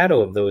the shadow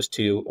of those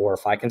two, or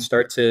if I can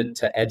start to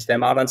edge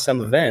them out on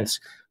some events,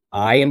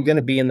 I am going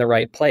to be in the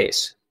right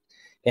place.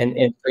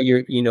 And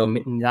so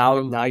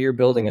now you're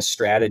building a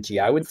strategy.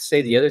 I would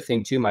say the other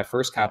thing too, my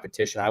first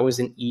competition, I was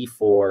in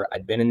E4.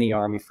 I'd been in the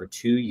Army for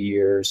 2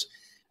 years.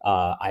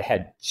 I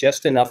had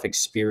just enough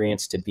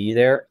experience to be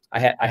there.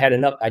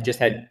 I just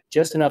had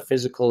just enough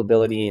physical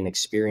ability and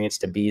experience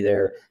to be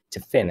there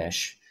to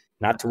finish,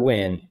 not to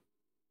win.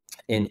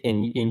 And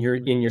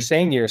you're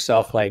saying to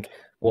yourself, like,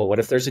 well, what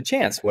if there's a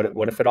chance? What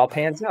if it all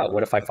pans out?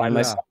 What if I find Yeah.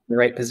 myself in the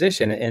right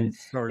position?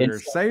 So And you're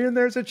saying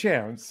there's a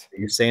chance.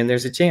 you're saying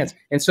there's a chance.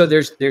 And so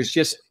there's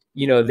just,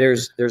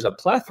 there's a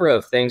plethora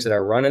of things that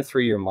are running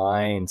through your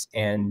minds.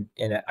 And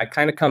I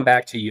kind of come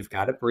back to, you've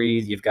got to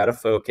breathe, you've got to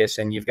focus,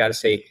 and you've got to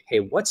say, hey,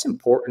 what's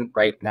important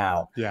right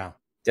now? Yeah.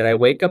 Did I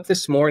wake up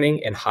this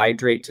morning and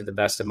hydrate to the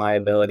best of my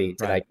ability?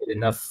 Did I Right. get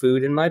enough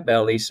food in my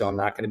belly so I'm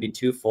not going to be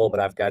too full,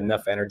 but I've got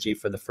enough energy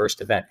for the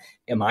first event?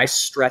 Am I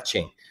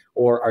stretching?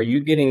 Or are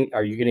you getting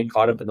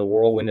caught up in the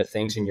whirlwind of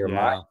things in your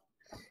mind?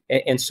 Yeah.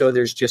 And so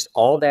there's just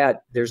all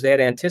that, there's that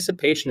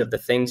anticipation of the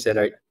things that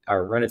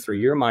are running through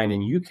your mind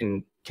and you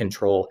can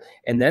control.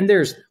 And then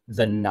there's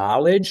the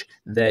knowledge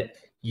that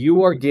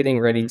you are getting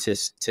ready to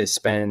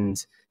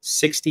spend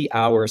 60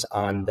 hours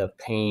on the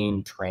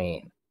pain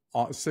train.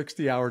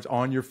 60 hours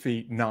on your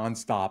feet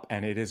nonstop,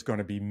 and it is going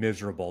to be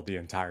miserable the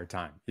entire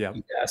time. Yep.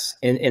 Yes.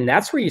 And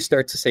that's where you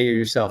start to say to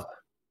yourself,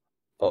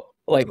 oh,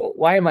 like,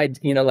 why am I,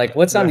 like,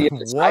 what's on Yeah. the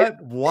other side?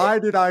 Why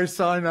did I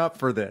sign up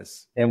for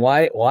this? And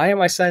why am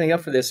I signing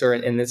up for this? Or,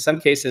 and in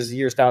some cases,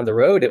 years down the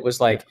road, it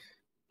was like,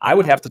 I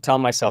would have to tell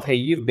myself, hey,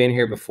 you've been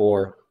here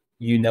before.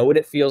 You know what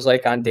it feels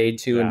like on day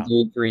 2 and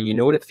Yeah. day 3. You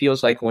know what it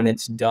feels like when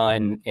it's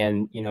done.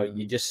 And,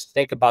 you just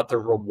think about the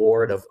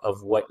reward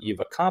of what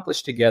you've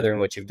accomplished together and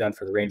what you've done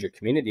for the Ranger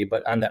community.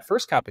 But on that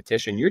first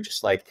competition, you're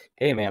just like,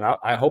 hey, man,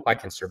 I hope I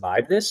can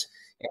survive this.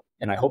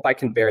 And I hope I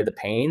can bear the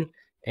pain.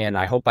 And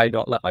I hope I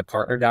don't let my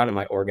partner down and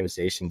my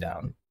organization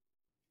down.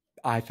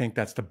 I think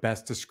that's the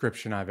best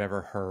description I've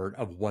ever heard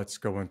of what's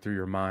going through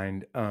your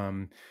mind.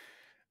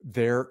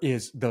 There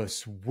is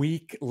this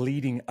week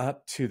leading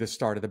up to the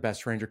start of the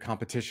Best Ranger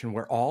competition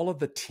where all of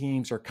the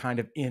teams are kind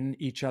of in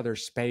each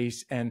other's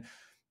space, and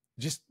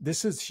just,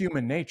 this is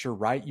human nature,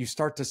 right? You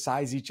start to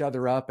size each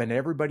other up and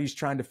everybody's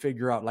trying to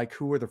figure out like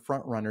who are the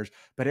front runners,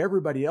 but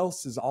everybody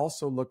else is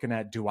also looking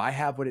at, do I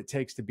have what it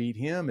takes to beat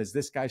him? Is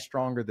this guy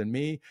stronger than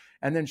me?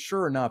 And then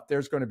sure enough,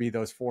 there's going to be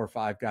those 4 or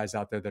 5 guys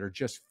out there that are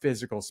just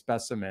physical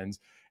specimens.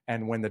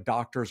 And when the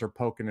doctors are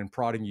poking and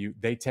prodding you,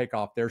 they take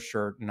off their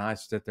shirt, and I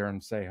sit there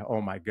and say,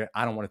 oh my God,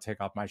 I don't want to take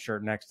off my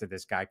shirt next to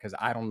this guy because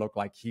I don't look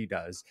like he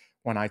does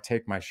when I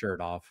take my shirt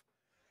off.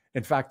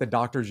 In fact, the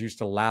doctors used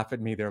to laugh at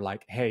me. They're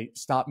like, hey,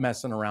 stop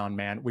messing around,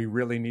 man. We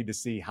really need to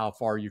see how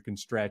far you can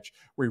stretch.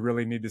 We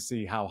really need to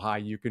see how high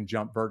you can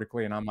jump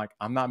vertically. And I'm like,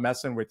 I'm not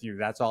messing with you.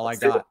 That's all I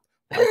got.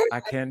 I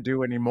can't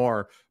do any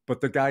more.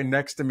 But the guy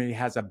next to me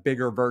has a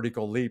bigger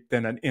vertical leap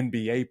than an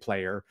NBA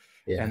player.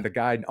 Yeah. And the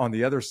guy on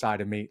the other side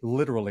of me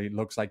literally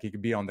looks like he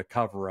could be on the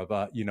cover of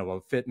a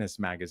fitness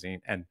magazine.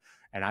 And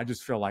I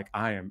just feel like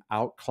I am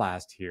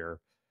outclassed here.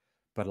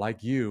 But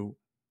like you,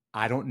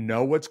 I don't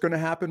know what's going to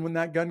happen when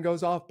that gun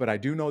goes off, but I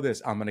do know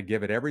this. I'm going to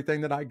give it everything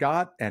that I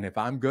got. And if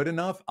I'm good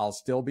enough, I'll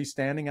still be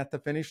standing at the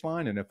finish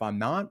line. And if I'm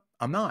not,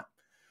 I'm not.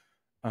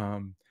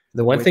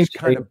 The one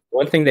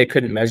thing they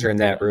couldn't measure in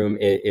that room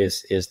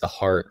is the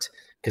heart,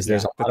 because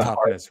there's a lot of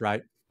toughness, heart,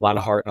 right? A lot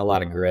of heart and a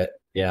lot of grit.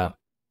 Yeah.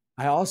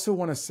 I also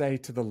want to say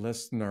to the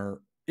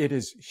listener, it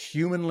is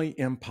humanly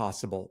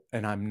impossible,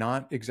 and I'm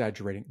not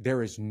exaggerating.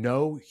 There is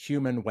no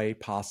human way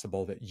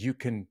possible that you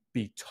can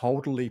be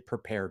totally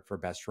prepared for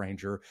Best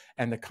Ranger,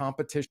 and the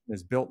competition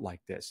is built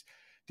like this.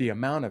 The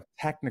amount of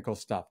technical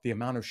stuff, the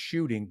amount of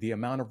shooting, the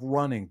amount of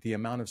running, the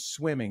amount of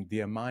swimming,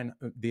 the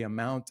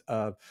amount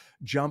of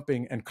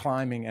jumping and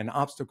climbing and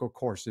obstacle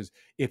courses.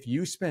 If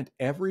you spent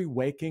every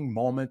waking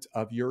moment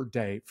of your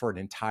day for an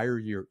entire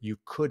year, you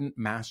couldn't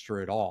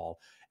master it all.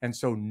 And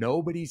so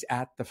nobody's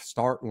at the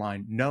start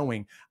line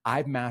knowing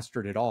I've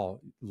mastered it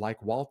all.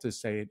 Like Walt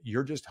is saying,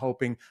 you're just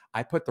hoping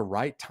I put the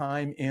right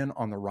time in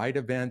on the right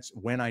events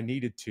when I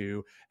needed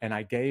to. And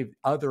I gave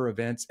other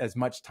events as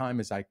much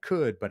time as I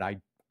could, but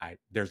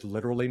there's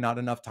literally not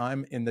enough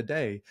time in the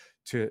day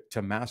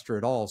to master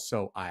it all.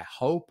 So I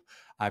hope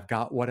I've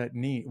got what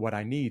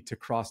I need to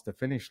cross the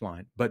finish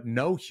line. But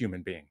no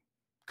human being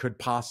could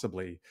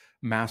possibly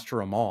master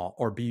them all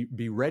or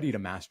be ready to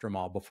master them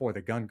all before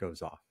the gun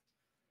goes off.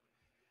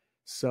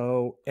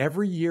 So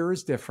every year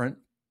is different.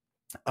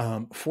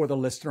 For the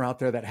listener out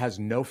there that has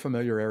no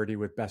familiarity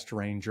with Best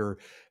Ranger,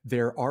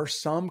 there are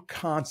some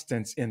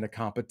constants in the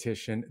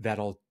competition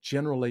that'll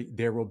generally,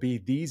 there will be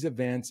these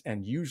events,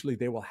 and usually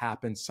they will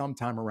happen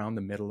sometime around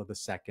the middle of the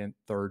second,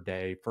 third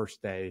day,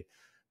 first day.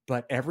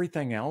 But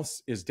everything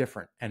else is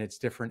different, and it's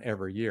different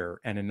every year.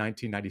 And in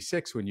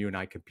 1996, when you and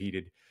I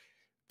competed,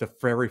 the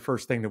very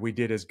first thing that we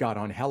did is got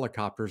on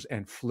helicopters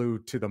and flew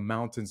to the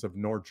mountains of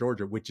North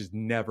Georgia, which has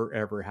never,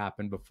 ever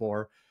happened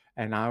before.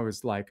 And I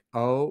was like,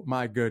 oh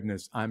my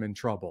goodness, I'm in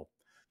trouble.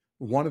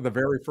 One of the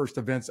very first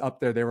events up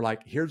there, they were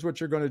like, here's what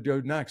you're going to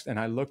do next. And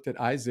I looked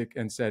at Isaac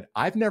and said,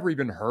 I've never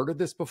even heard of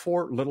this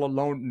before, let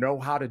alone know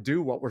how to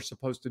do what we're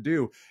supposed to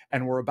do.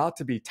 And we're about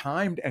to be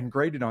timed and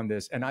graded on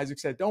this. And Isaac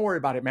said, don't worry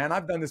about it, man.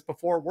 I've done this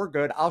before. We're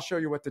good. I'll show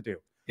you what to do.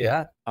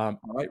 Yeah. All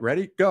right,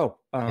 ready? Go.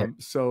 Yeah.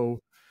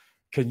 So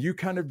can you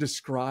kind of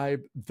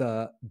describe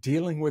the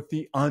dealing with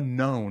the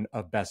unknown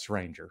of Best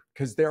Ranger?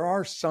 Because there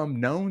are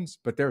some knowns,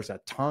 but there's a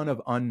ton of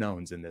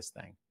unknowns in this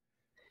thing.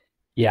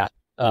 Yeah.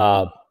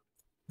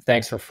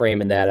 Thanks for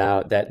framing that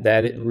out.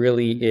 That it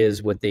really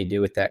is what they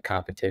do with that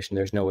competition.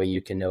 There's no way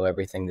you can know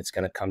everything that's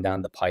going to come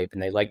down the pipe,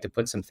 and they like to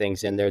put some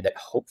things in there that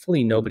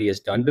hopefully nobody has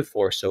done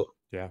before. So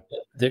Yeah.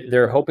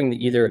 they're hoping that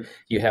either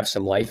you have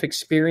some life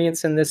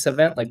experience in this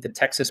event, like the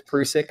Texas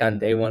Prusik on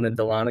day one of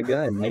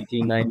Dahlonega in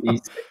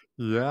 1990s.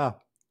 Yeah.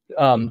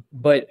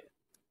 But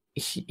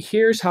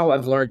here's how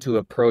I've learned to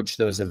approach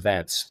those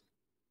events.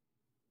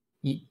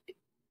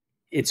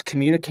 It's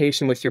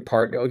communication with your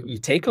partner. You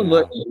take a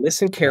look, you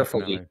listen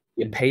carefully, Definitely.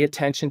 you pay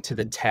attention to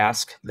the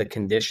task, the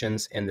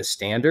conditions, and the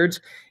standards.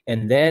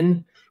 And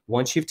then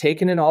once you've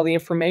taken in all the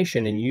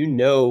information and you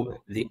know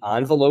the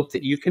envelope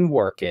that you can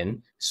work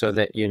in, so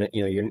that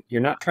you're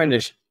not trying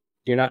to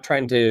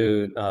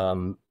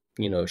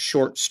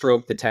short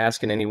stroke the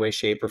task in any way,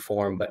 shape, or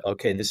form, but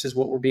okay, this is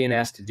what we're being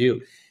asked to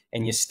do.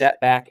 And you step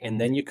back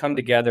and then you come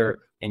together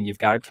and you've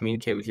got to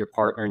communicate with your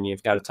partner and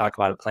you've got to talk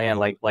about a plan.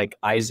 Like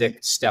Isaac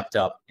stepped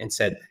up and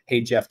said,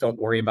 "Hey, Jeff, don't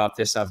worry about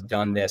this. I've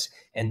done this."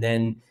 And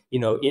then,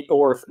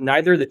 or if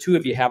neither of the two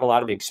of you have a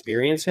lot of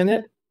experience in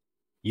it,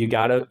 you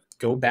got to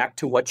go back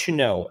to what you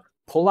know,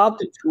 pull out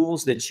the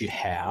tools that you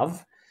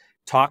have,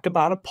 talk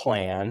about a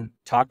plan,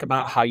 talk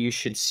about how you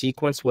should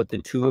sequence what the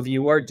two of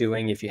you are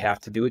doing if you have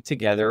to do it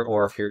together,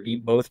 or if you're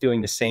both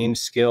doing the same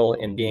skill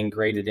and being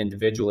graded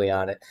individually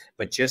on it,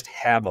 but just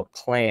have a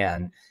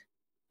plan,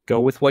 go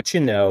with what you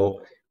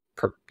know,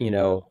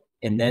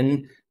 and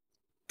then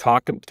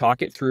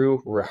talk it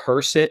through,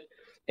 rehearse it,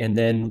 and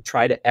then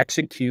try to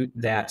execute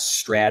that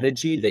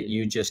strategy that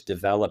you just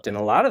developed. And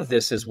a lot of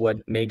this is what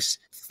makes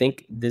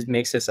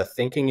this a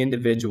thinking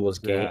individual's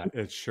game.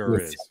 Yeah, it sure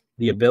is.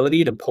 The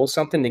ability to pull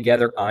something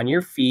together on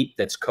your feet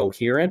that's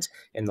coherent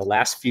in the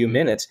last few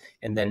minutes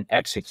and then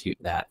execute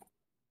that.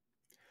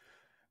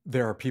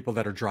 There are people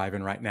that are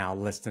driving right now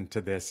listening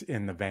to this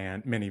in the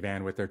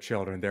minivan with their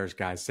children. There's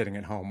guys sitting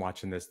at home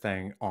watching this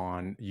thing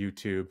on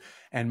YouTube.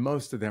 And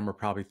most of them are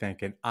probably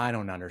thinking, I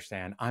don't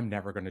understand. I'm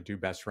never going to do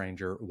Best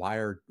Ranger. Why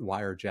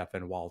are Jeff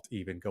and Walt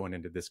even going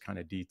into this kind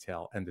of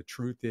detail? And the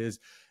truth is,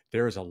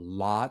 there is a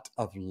lot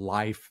of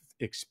life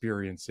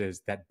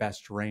experiences that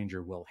Best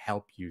Ranger will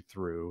help you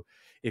through.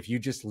 If you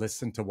just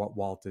listen to what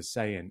Walt is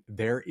saying,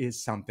 there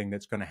is something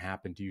that's going to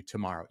happen to you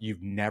tomorrow.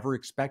 You've never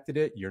expected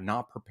it. You're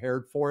not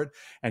prepared for it.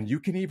 And you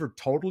can either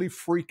totally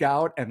freak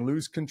out and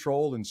lose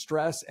control and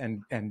stress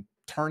and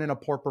turn in a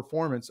poor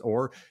performance,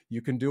 or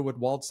you can do what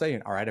Walt's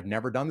saying. All right, I've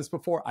never done this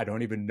before. I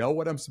don't even know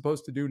what I'm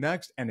supposed to do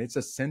next. And it's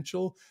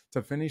essential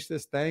to finish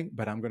this thing,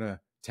 but I'm going to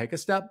take a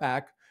step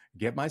back,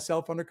 get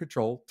myself under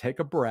control, take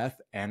a breath,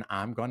 and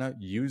I'm going to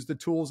use the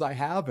tools I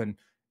have. And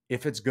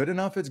if it's good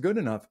enough, it's good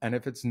enough. And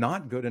if it's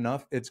not good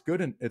enough,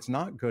 it's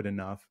not good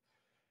enough.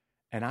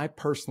 And I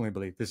personally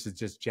believe, this is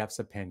just Jeff's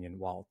opinion,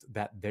 Walt,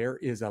 that there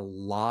is a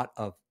lot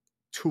of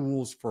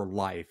tools for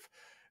life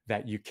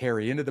that you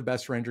carry into the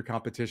Best Ranger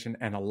competition,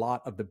 and a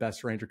lot of the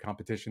Best Ranger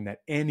competition that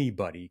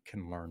anybody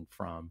can learn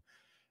from.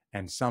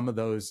 And some of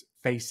those,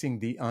 facing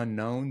the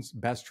unknowns,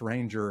 Best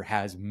Ranger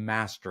has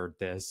mastered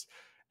this.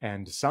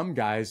 And some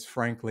guys,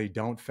 frankly,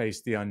 don't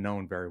face the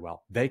unknown very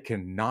well. They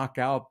can knock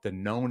out the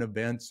known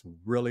events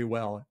really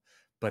well,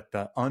 but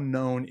the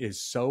unknown is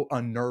so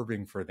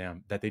unnerving for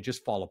them that they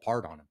just fall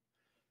apart on them.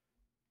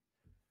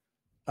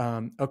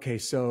 Okay,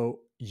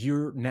 so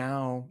you're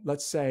now,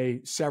 let's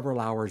say,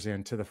 several hours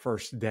into the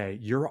first day.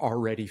 You're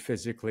already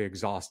physically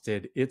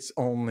exhausted. It's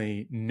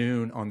only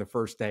noon on the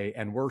first day,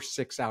 and we're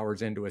 6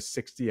 hours into a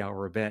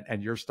 60-hour event,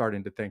 and you're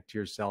starting to think to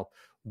yourself,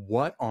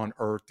 what on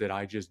earth did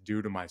I just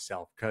do to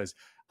myself? Because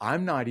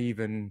I'm not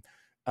even,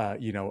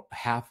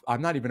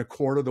 I'm not even a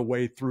quarter of the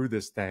way through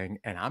this thing,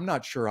 and I'm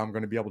not sure I'm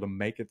going to be able to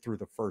make it through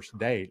the first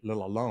day, let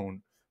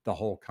alone the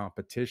whole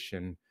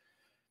competition.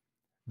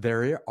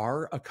 There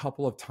are a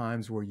couple of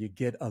times where you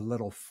get a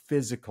little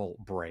physical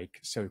break.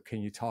 So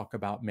can you talk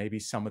about maybe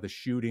some of the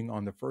shooting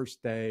on the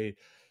first day,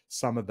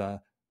 some of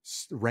the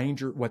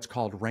what's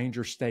called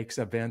Ranger Stakes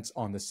events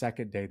on the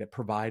second day that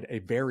provide a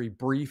very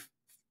brief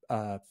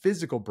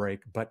physical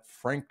break, but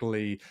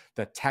frankly,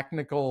 the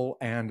technical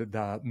and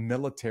the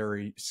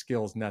military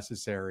skills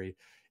necessary,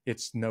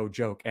 it's no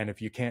joke. And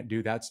if you can't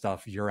do that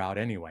stuff, you're out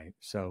anyway.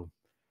 So,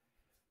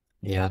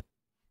 yeah.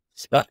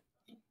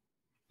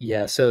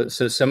 Yeah, so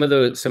some of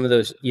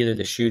those either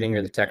the shooting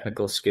or the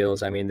technical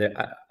skills. I mean,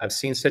 I've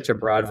seen such a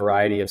broad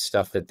variety of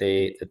stuff that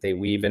they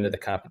weave into the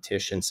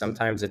competition.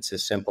 Sometimes it's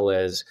as simple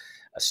as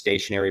a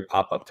stationary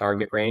pop-up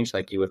target range,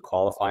 like you would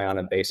qualify on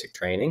a basic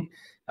training.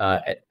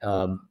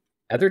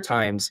 Other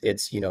times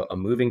it's a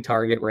moving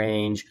target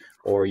range,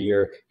 or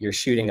you're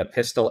shooting a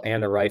pistol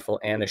and a rifle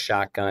and a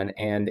shotgun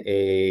and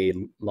a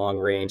long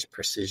range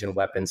precision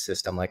weapon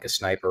system like a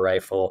sniper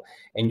rifle,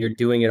 and you're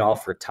doing it all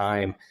for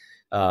time.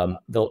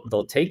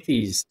 They'll take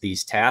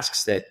these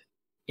tasks that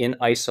in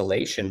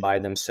isolation by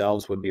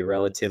themselves would be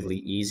relatively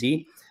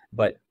easy.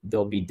 but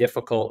they'll be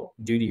difficult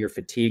due to your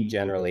fatigue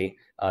generally.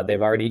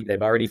 They've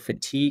already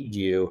fatigued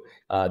you,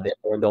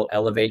 or they'll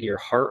elevate your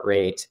heart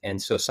rate.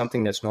 And so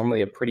something that's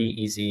normally a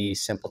pretty easy,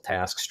 simple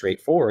task,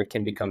 straightforward,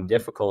 can become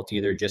difficult,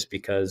 either just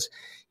because,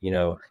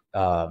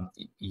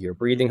 you're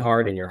breathing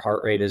hard and your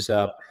heart rate is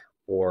up,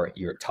 or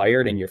you're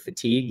tired and you're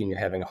fatigued and you're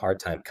having a hard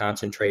time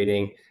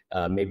concentrating.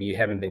 Maybe you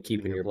haven't been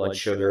keeping your blood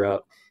sugar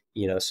up.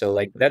 So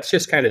like that's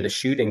just kind of the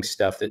shooting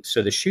stuff.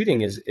 So the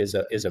shooting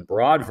is a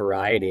broad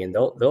variety, and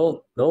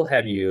they'll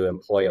have you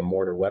employ a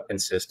mortar weapon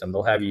system.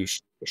 They'll have you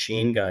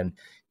machine gun,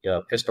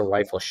 pistol,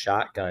 rifle,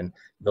 shotgun.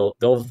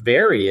 They'll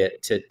vary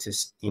it to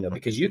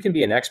because you can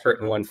be an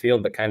expert in one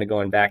field, but kind of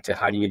going back to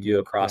how do you do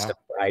across a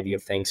variety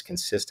of things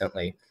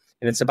consistently.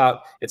 And it's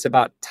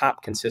about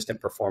top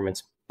consistent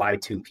performance by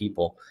two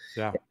people.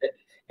 Yeah.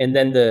 And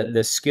then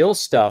the skill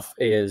stuff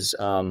is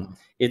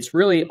it's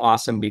really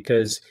awesome,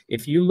 because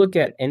if you look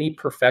at any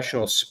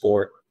professional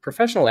sport,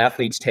 professional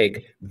athletes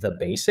take the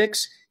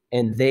basics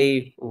and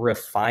they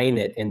refine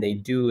it, and they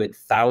do it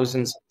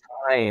thousands of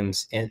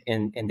times, and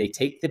they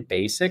take the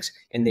basics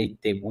and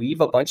they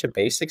weave a bunch of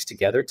basics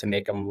together to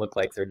make them look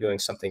like they're doing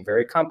something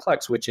very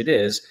complex, which it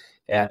is,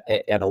 at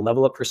a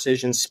level of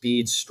precision,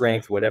 speed,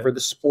 strength, whatever the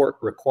sport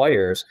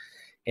requires.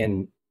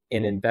 And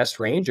in Best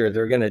Ranger,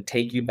 they're going to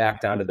take you back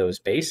down to those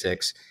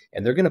basics,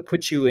 and they're going to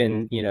put you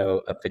in,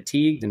 a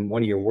fatigued and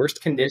one of your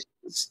worst conditions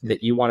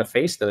that you want to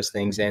face those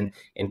things in.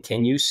 And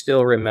can you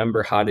still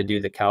remember how to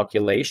do the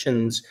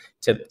calculations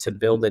to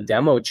build a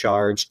demo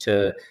charge,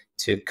 to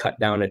cut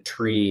down a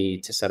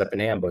tree, to set up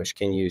an ambush?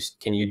 Can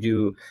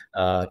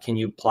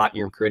you plot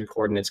your grid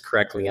coordinates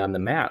correctly on the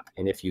map?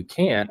 And if you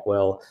can't,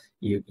 well,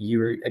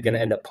 you're going to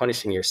end up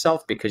punishing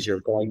yourself, because you're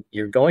going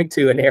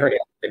to an area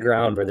on the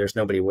ground where there's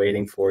nobody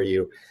waiting for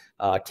you.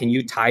 Can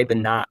you tie the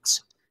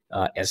knots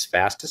as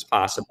fast as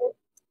possible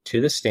to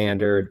the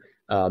standard?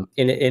 And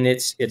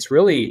it's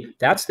really,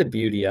 that's the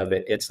beauty of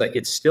it. It's like,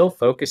 it's still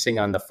focusing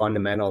on the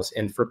fundamentals.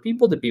 And for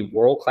people to be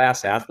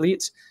world-class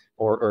athletes,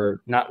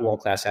 or not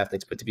world-class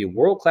athletes, but to be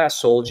world-class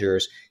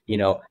soldiers,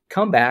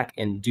 come back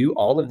and do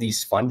all of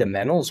these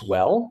fundamentals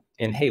well.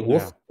 And hey,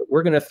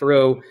 we're going to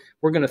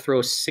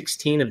throw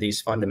 16 of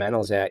these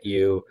fundamentals at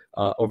you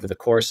over the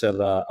course of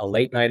a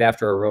late night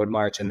after a road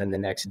march, and then the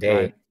next day.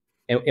 Right.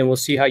 And we'll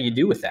see how you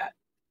do with that.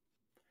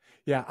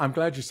 Yeah, I'm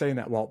glad you're saying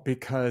that, Walt,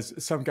 because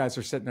some guys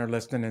are sitting there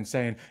listening and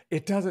saying,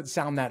 it doesn't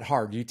sound that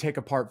hard. You take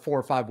apart 4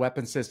 or 5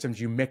 weapon systems,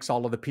 you mix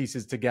all of the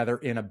pieces together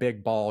in a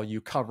big ball,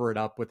 you cover it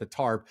up with a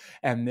tarp,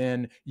 and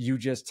then you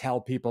just tell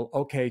people,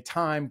 okay,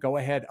 time, go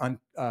ahead,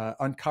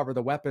 uncover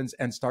the weapons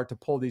and start to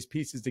pull these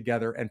pieces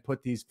together and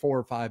put these 4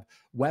 or 5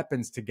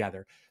 weapons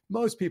together.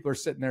 Most people are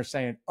sitting there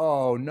saying,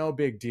 oh, no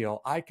big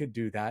deal, I could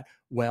do that.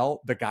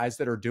 Well, the guys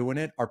that are doing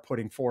it are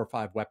putting 4 or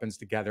 5 weapons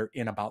together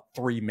in about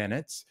 3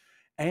 minutes.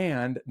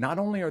 And not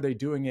only are they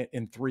doing it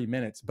in 3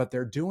 minutes, but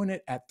they're doing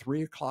it at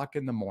 3 o'clock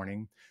in the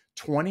morning,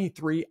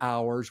 23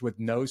 hours with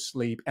no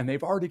sleep. And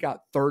they've already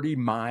got 30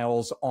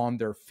 miles on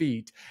their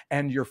feet.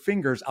 And your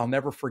fingers, I'll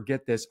never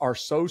forget this, are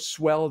so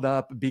swelled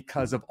up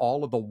because of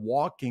all of the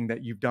walking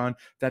that you've done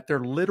that they're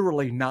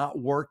literally not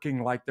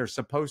working like they're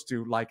supposed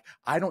to. Like,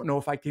 I don't know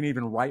if I can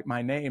even write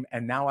my name.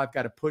 And now I've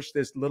got to push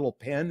this little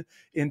pen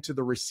into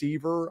the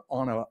receiver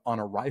on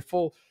a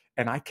rifle,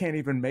 and I can't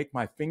even make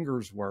my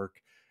fingers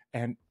work.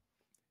 And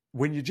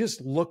when you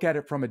just look at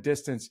it from a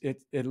distance,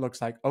 it looks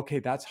like, okay,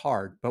 that's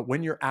hard. But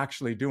when you're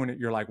actually doing it,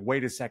 you're like,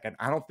 wait a second,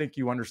 I don't think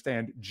you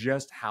understand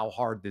just how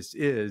hard this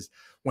is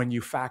when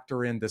you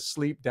factor in the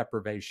sleep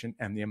deprivation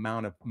and the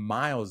amount of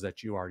miles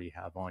that you already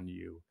have on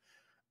you,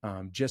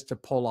 just to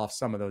pull off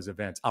some of those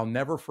events. I'll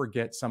never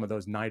forget some of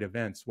those night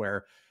events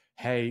where,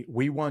 hey,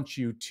 we want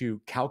you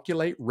to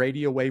calculate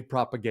radio wave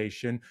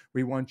propagation.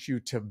 We want you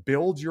to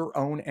build your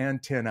own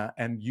antenna,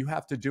 and you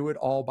have to do it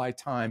all by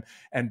time.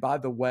 And by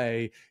the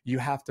way, you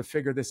have to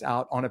figure this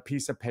out on a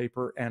piece of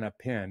paper and a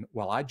pen.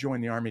 Well, I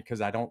joined the Army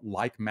because I don't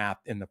like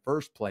math in the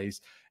first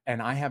place,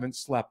 and I haven't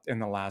slept in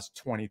the last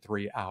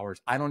 23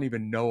 hours. I don't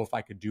even know if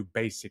I could do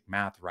basic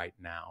math right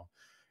now.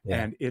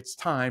 Yeah. And it's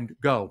time to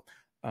go.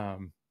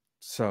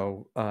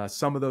 So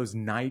some of those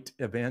night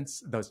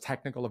events, those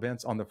technical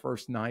events on the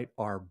first night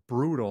are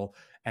brutal.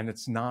 And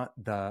it's not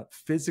the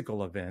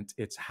physical event,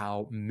 it's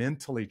how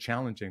mentally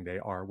challenging they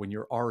are when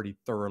you're already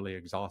thoroughly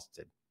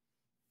exhausted.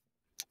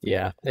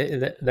 Yeah,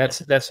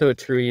 that's so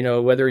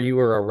true. Whether you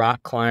were a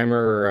rock climber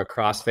or a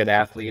CrossFit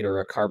athlete or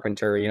a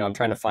carpenter, I'm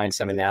trying to find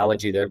some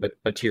analogy there,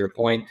 but to your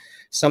point,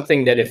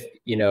 something that if,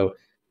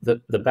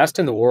 the best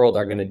in the world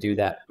are going to do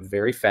that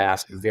very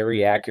fast,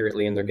 very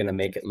accurately, and they're going to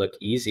make it look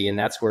easy. And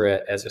that's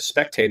where, as a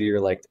spectator,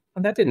 you're like,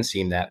 oh, that didn't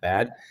seem that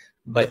bad.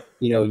 But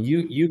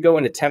you go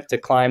and attempt to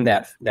climb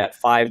that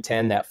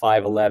 510, that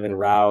 511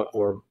 route,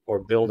 or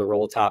build a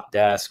roll top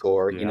desk,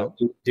 or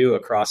do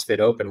a CrossFit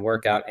Open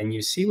workout, and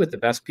you see what the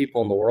best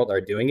people in the world are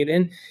doing it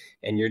in,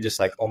 and you're just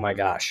like, oh my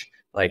gosh,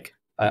 like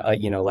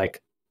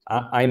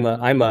I'm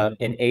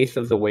an eighth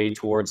of the way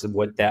towards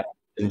what that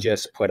person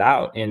just put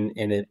out, and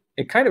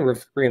it kind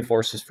of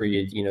reinforces for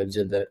you,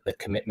 the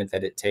commitment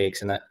that it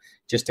takes, and that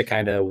just to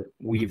kind of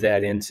weave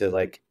that into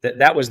like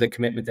that was the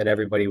commitment that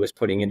everybody was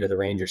putting into the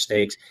Ranger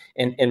Stakes,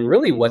 and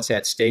really what's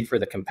at stake for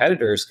the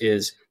competitors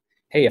is,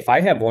 hey, if I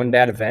have one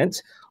bad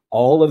event,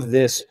 all of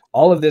this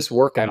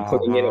work I'm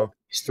putting in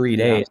these 3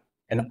 days,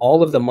 and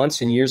all of the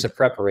months and years of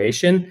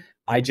preparation,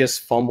 I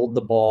just fumbled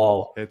the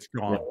ball. It's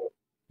gone.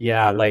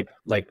 Yeah, like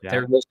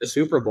there goes the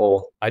Super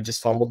Bowl. I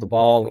just fumbled the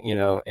ball,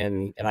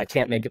 and I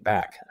can't make it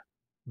back.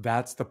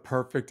 That's the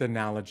perfect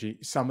analogy.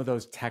 Some of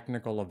those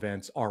technical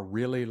events are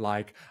really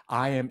like,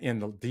 I am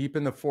deep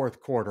in the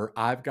fourth quarter.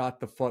 I've got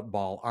the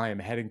football. I am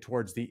heading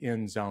towards the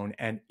end zone.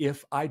 And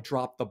if I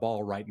drop the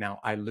ball right now,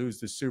 I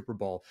lose the Super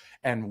Bowl.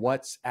 And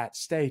what's at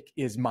stake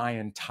is my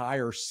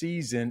entire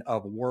season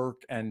of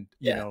work and,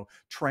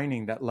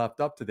 training that left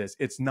up to this.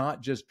 It's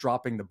not just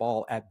dropping the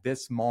ball at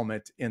this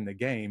moment in the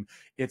game.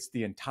 It's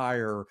the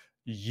entire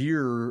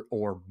year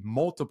or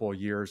multiple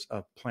years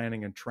of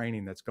planning and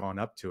training that's gone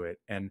up to it.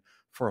 And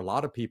for a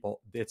lot of people,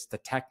 it's the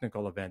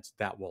technical events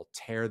that will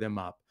tear them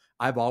up.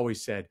 I've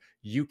always said,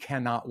 you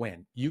cannot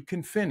win. You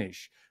can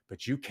finish,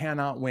 but you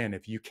cannot win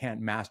if you can't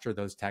master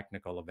those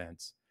technical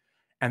events.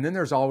 And then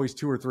there's always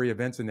 2 or 3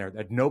 events in there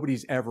that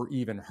nobody's ever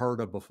even heard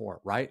of before,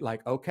 right?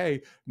 Like,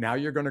 okay, now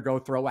you're going to go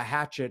throw a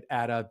hatchet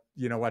at a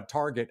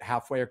target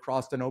halfway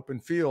across an open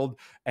field,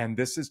 and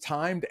this is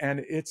timed, and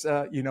it's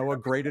a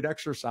graded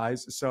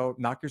exercise. So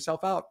knock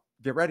yourself out,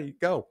 get ready,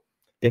 go.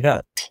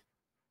 Yeah.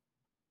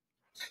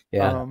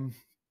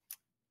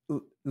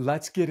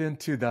 Let's get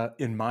into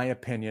in my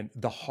opinion,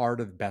 the heart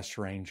of Best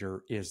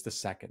Ranger is the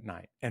second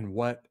night. And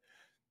what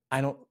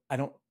I don't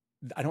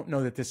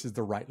know that this is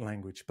the right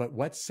language, but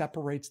what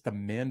separates the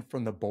men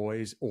from the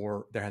boys,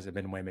 or there hasn't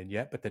been women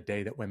yet, but the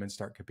day that women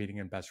start competing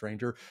in Best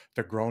Ranger,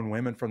 the grown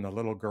women from the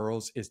little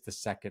girls, is the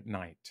second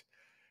night.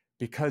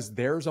 Because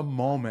there's a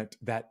moment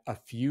that a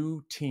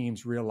few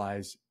teams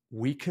realize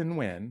we can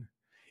win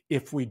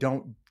if we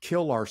don't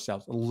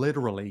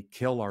literally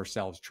kill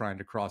ourselves trying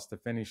to cross the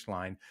finish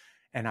line.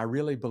 And I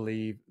really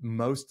believe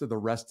most of the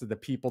rest of the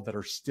people that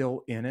are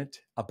still in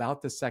it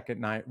about the second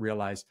night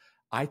realize,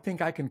 I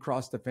think I can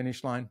cross the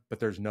finish line, but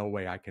there's no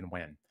way I can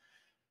win.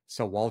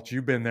 So Walt,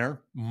 you've been there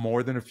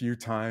more than a few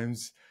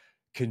times.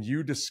 Can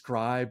you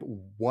describe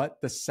what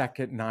the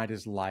second night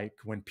is like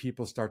when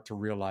people start to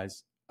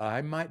realize,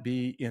 I might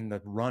be in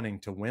the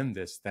running to win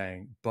this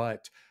thing,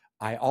 but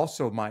I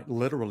also might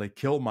literally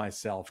kill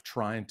myself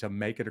trying to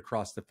make it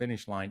across the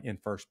finish line in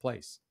first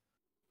place?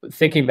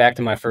 Thinking back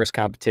to my first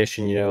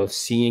competition,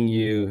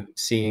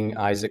 seeing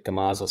Isaac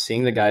Gamazel,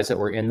 seeing the guys that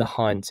were in the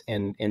hunt,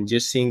 and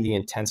just seeing the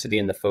intensity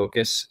and the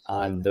focus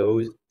on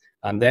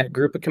that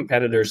group of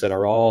competitors that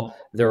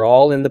they're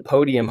all in the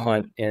podium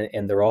hunt,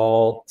 and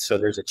so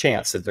there's a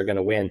chance that they're going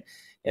to win.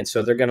 And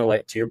so they're going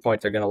to to your point,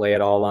 they're going to lay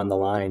it all on the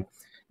line.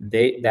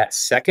 That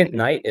second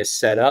night is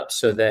set up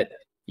so that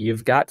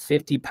you've got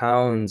 50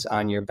 pounds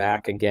on your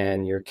back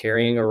again. You're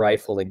carrying a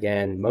rifle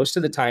again. Most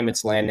of the time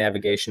it's land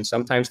navigation.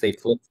 Sometimes they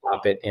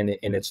flip-flop it, and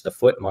it's the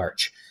foot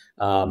march.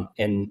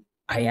 And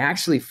I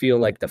actually feel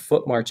like the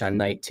foot march on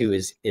night 2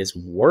 is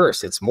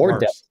worse. It's more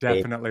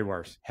definitely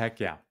worse. Heck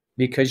yeah.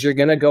 Because you're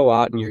going to go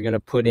out and you're going to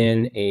put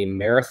in a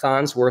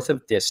marathon's worth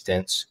of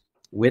distance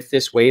with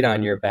this weight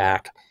on your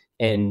back.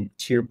 And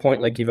to your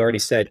point, like you've already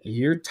said,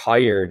 you're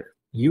tired.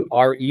 You've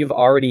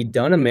already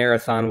done a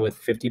marathon with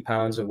 50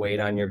 pounds of weight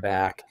on your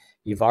back.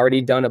 You've already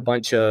done a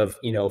bunch of,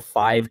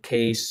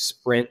 5K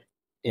sprint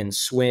and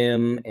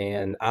swim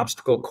and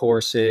obstacle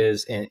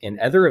courses and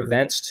other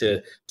events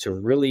to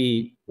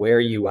really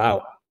wear you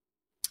out.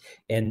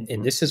 And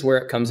this is where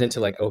it comes into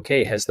like,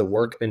 okay, has the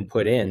work been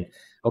put in?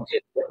 Okay,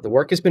 the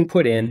work has been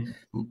put in.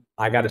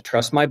 I got to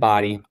trust my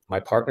body. My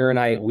partner and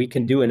I, we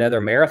can do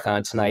another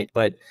marathon tonight,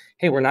 but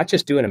hey, we're not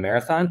just doing a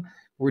marathon.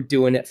 We're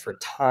doing it for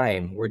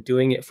time. We're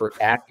doing it for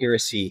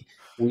accuracy.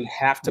 We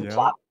have to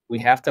plot. We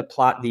have to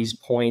plot these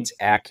points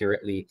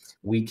accurately.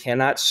 We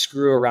cannot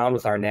screw around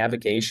with our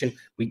navigation.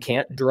 We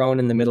can't drone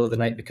in the middle of the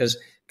night because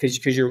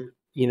you're,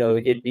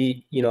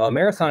 a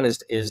marathon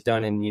is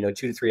done in, 2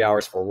 to 3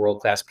 hours for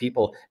world-class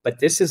people. But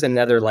this is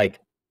another like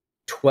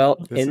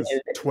 12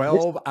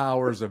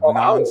 hours of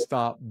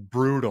nonstop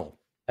brutal.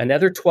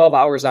 Another 12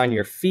 hours on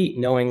your feet,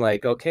 knowing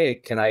like, okay,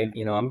 can I,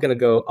 I'm going to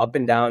go up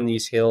and down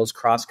these hills,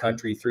 cross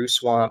country, through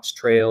swamps,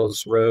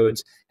 trails,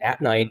 roads at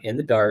night in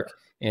the dark,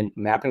 and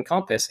map and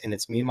compass. And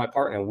it's me and my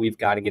partner. We've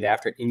got to get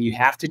after it. And you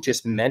have to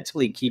just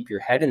mentally keep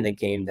your head in the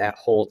game that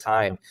whole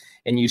time.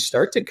 And you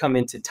start to come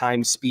into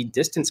time, speed,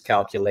 distance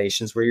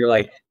calculations where you're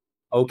like,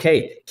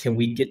 okay, can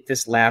we get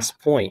this last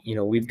point?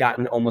 We've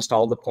gotten almost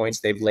all the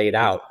points they've laid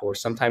out, or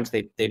sometimes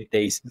they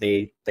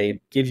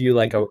give you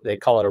like they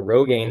call it a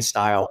Rogaine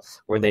style,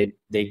 where they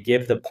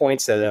give the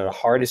points that are the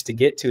hardest to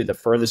get to, the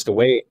furthest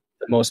away,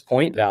 the most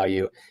point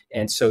value.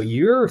 And so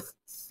you're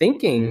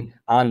thinking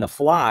on the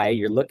fly,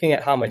 you're looking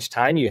at how much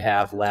time you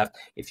have left.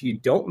 If you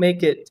don't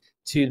make it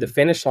to the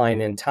finish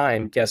line in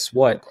time, guess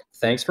what?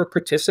 Thanks for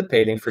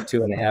participating for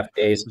 2.5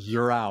 days.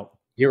 You're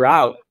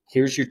out.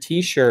 Here's your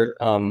t-shirt,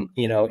 and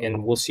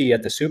we'll see you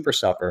at the Super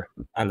Supper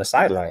on the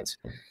sidelines.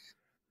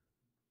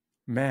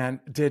 Man,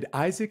 did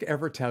Isaac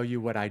ever tell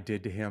you what I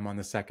did to him on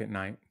the second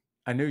night?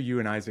 I knew you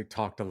and Isaac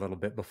talked a little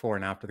bit before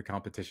and after the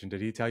competition.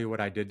 Did he tell you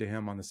what I did to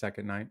him on the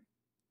second night?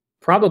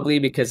 Probably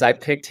because I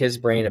picked his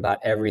brain about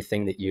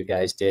everything that you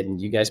guys did, and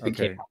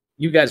Okay.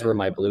 you guys were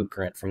my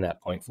blueprint from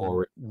that point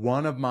forward.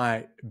 One of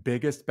my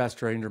biggest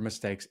best ranger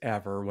mistakes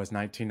ever was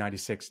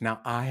 1996. Now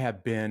I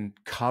have been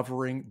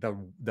covering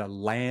the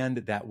land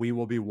that we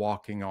will be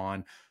walking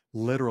on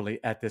literally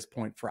at this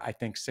point for I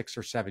think 6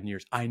 or 7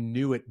 years. I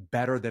knew it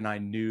better than I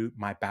knew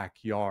my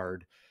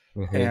backyard.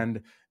 Hmm.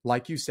 And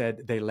like you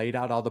said, they laid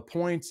out all the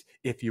points.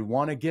 If you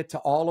want to get to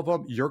all of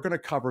them, you're going to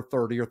cover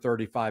 30 or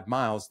 35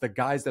 miles. The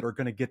guys that are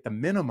going to get the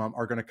minimum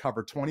are going to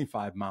cover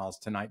 25 miles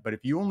tonight. But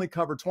if you only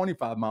cover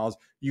 25 miles,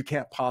 you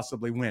can't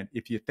possibly win.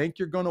 If you think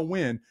you're going to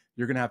win,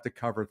 you're going to have to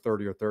cover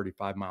 30 or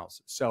 35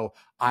 miles. So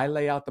I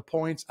lay out the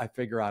points. I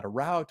figure out a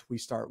route. We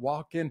start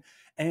walking.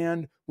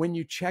 And when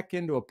you check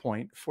into a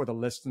point, for the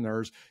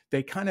listeners,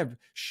 they kind of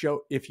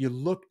show, if you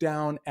look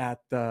down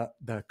at the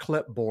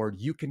clipboard,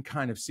 you can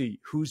kind of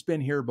see who's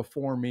been here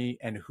before me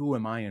and who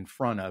am I in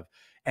front of.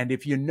 And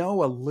if you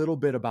know a little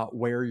bit about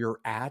where you're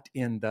at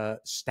in the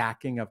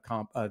stacking of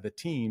the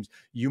teams,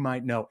 you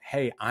might know,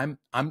 hey,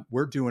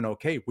 we're doing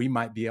okay. We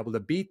might be able to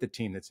beat the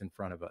team that's in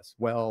front of us.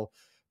 Well,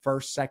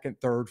 first, second,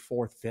 third,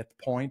 fourth, fifth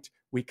point,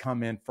 we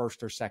come in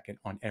first or second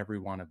on every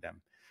one of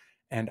them.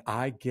 And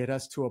I get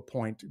us to a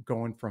point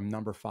going from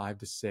number 5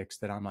 to 6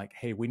 that I'm like,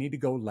 hey, we need to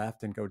go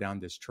left and go down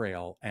this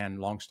trail. And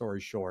long story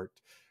short,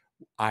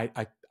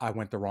 I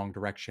went the wrong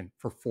direction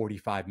for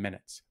 45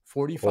 minutes.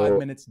 45 Oh,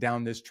 minutes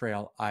down this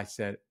trail, I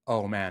said,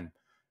 oh man,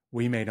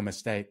 we made a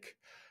mistake.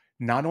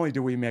 Not only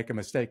do we make a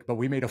mistake, but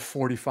we made a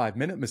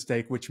 45-minute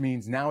mistake, which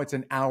means now it's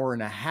an hour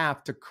and a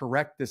half to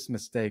correct this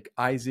mistake.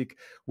 Isaac,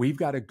 we've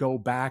got to go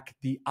back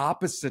the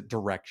opposite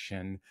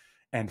direction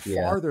and yeah.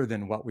 farther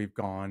than what we've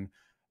gone.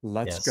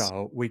 Let's Yes.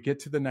 go. We get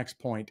to the next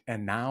point,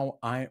 and now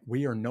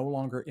we are no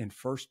longer in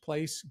first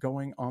place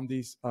going on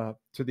these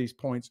to these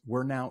points.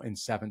 We're now in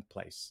seventh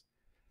place,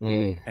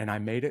 Mm. and I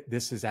made it.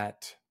 This is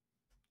at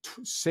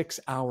 6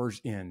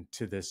 hours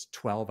into this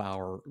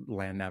 12-hour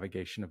land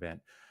navigation event.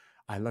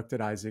 I looked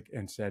at Isaac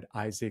and said,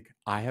 Isaac,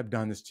 I have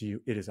done this to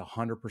you. It is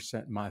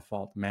 100% my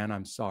fault. Man,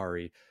 I'm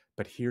sorry.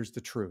 But here's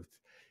the truth.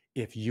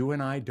 If you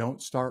and I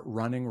don't start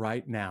running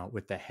right now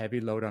with the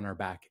heavy load on our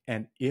back,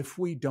 and if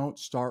we don't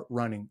start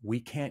running,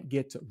 we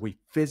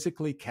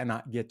physically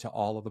cannot get to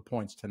all of the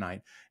points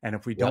tonight. And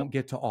if we Yep. don't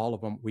get to all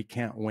of them, we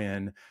can't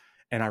win.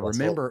 And I That's it.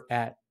 remember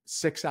at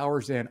 6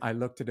 hours in, I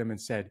looked at him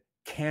and said,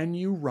 can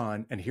you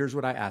run? And here's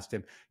what I asked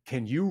him.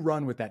 Can you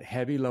run with that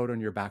heavy load on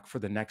your back for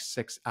the next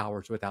 6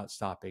 hours without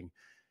stopping?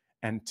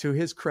 And to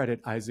his credit,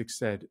 Isaac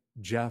said,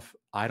 Jeff,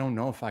 I don't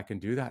know if I can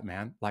do that,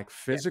 man. Like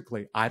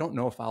physically, I don't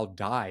know if I'll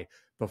die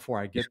before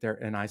I get there.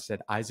 And I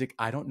said, Isaac,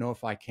 I don't know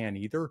if I can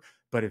either.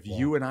 But if Yeah.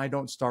 you and I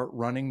don't start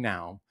running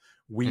now,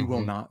 we will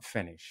Hmm. not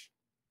finish.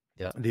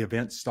 Yeah. The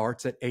event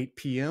starts at 8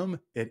 p.m.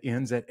 It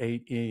ends at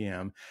 8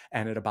 a.m.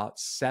 And at about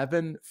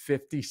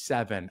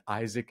 7:57,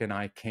 Isaac and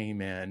I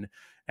came in.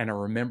 And I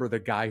remember the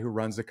guy who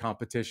runs the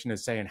competition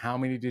is saying, how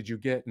many did you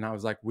get? And I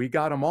was like, we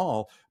got them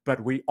all,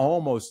 but we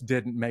almost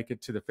didn't make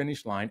it to the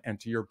finish line. And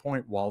to your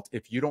point, Walt,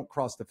 if you don't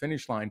cross the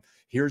finish line,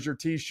 here's your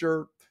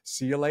t-shirt.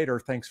 See you later.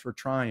 Thanks for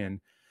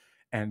trying.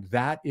 And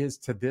that is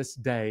to this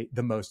day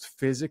the most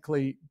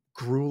physically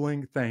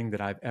grueling thing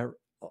that I've ever,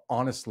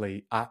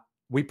 honestly,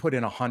 we put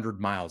in 100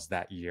 miles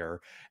that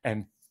year,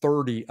 and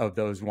 30 of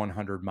those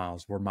 100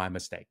 miles were my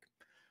mistake.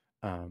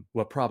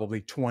 Well,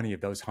 probably 20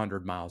 of those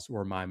 100 miles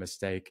were my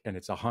mistake, and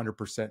it's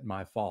 100%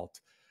 my fault.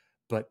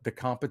 But the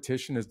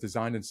competition is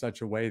designed in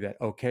such a way that,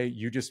 okay,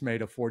 you just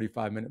made a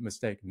 45-minute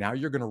mistake. Now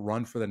you're going to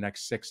run for the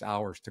next 6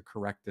 hours to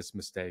correct this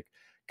mistake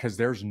because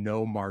there's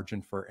no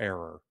margin for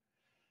error.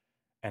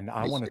 And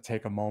I I want to hear-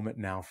 take a moment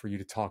now for you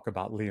to talk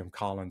about Liam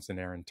Collins and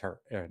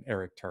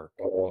Eric Turk,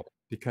 oh,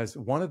 because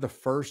one of the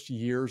first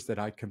years that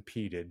I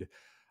competed,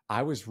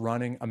 I was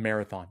running a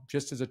marathon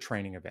just as a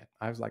training event.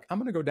 I was like, I'm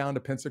going to go down to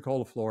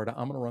Pensacola, Florida.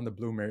 I'm going to run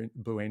the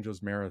Blue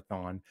Angels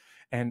Marathon.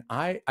 And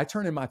I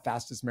turned in my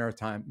fastest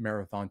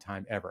marathon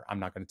time ever. I'm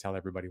not going to tell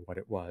everybody what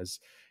it was.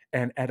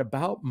 And at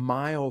about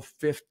mile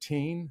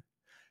 15,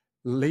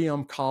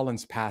 Liam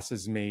Collins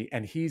passes me,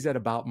 and he's at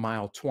about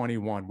mile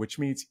 21, which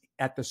means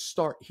at the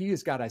start, he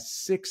has got a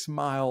 6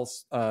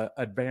 miles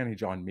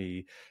advantage on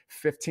me,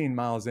 15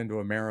 miles into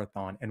a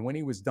marathon. And when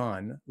he was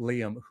done,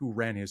 Liam, who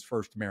ran his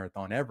first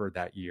marathon ever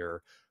that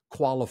year,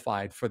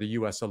 qualified for the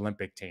U.S.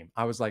 Olympic team.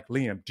 I was like,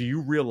 Liam, do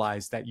you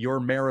realize that your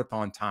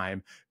marathon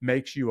time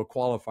makes you a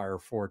qualifier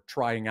for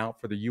trying out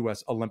for the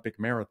U.S. Olympic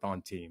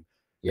marathon team?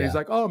 And he's yeah.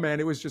 like, oh man,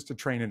 it was just a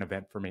training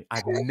event for me.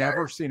 I've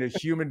never seen a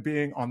human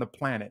being on the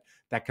planet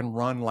that can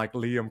run like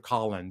Liam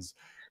Collins.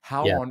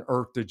 How Yeah. on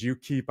earth did you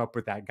keep up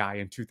with that guy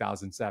in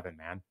 2007,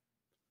 man?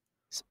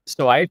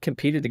 So I had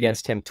competed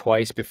against him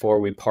twice before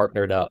we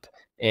partnered up.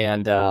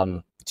 And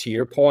to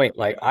your point,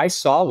 like I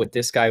saw what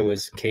this guy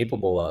was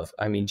capable of.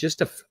 I mean,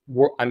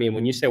 I mean,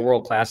 when you say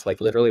world class, like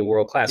literally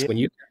world class, It, when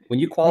you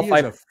he qualify,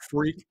 is a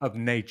freak of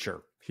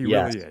nature. He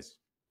yes, really is.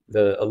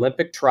 the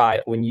Olympic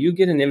trial, when you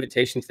get an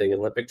invitation to the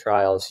Olympic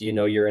trials, you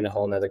know you're in a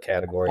whole nother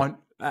category.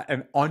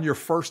 On your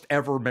first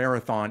ever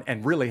marathon,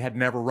 and really had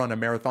never run a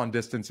marathon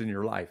distance in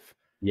your life.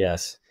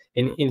 Yes.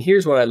 And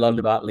here's what I loved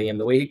about Liam,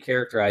 the way he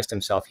characterized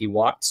himself. He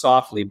walked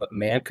softly, but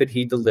man, could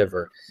he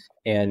deliver.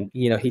 And,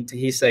 you know,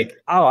 he's like,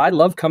 oh, I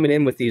love coming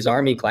in with these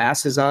army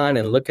glasses on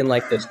and looking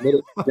like this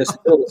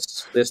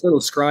little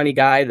scrawny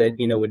guy that,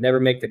 you know, would never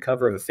make the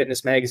cover of a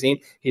fitness magazine.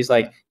 He's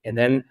like, and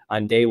then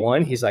on day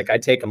one, he's like, I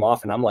take him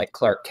off and I'm like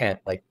Clark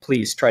Kent, like,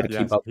 please try to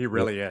keep up. He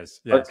really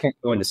is. Clark Kent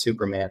going to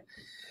Superman.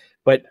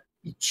 But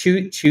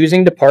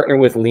choosing to partner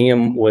with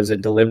Liam was a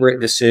deliberate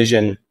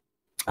decision.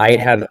 I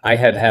had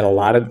had a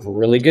lot of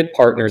really good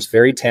partners,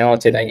 very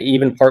talented. I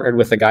even partnered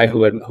with a guy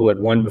who had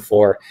won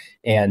before,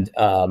 and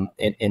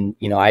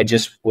you know, I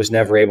just was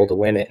never able to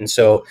win it. And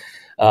so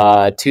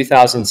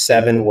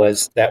 2007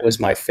 was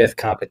my fifth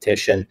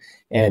competition,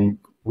 and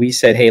we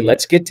said, hey,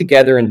 let's get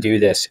together and do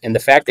this. And the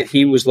fact that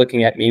he was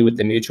looking at me with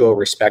the mutual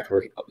respect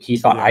where he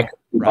thought I could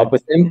keep up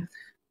with him,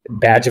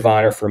 badge of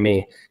honor for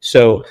me.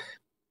 So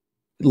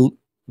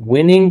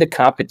winning the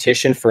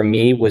competition for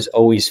me was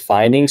always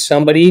finding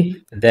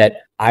somebody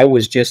that I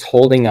was just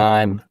holding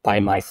on by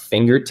my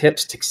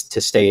fingertips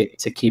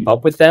to keep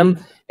up with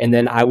them. And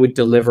then I would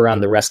deliver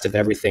on the rest of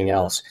everything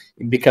else,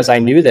 because I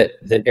knew that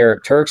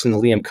Eric Turks and the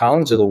Liam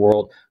Collins of the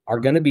world are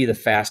going to be the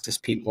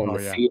fastest people in the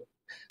field.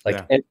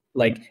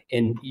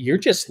 And you're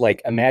just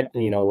like,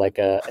 imagine, you know, like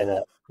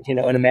an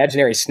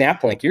imaginary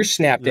snap link. You're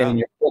snapped in and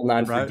you're holding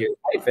on for dear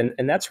life.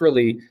 And that's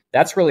really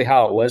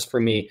how it was for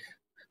me.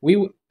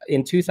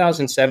 In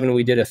 2007,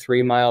 we did a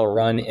 3-mile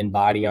run in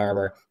body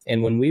armor.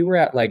 And when we were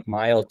at like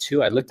mile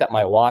 2, I looked at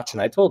my watch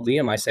and I told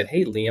Liam, I said,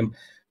 hey, Liam,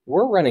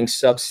 we're running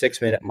sub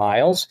 6-minute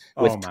miles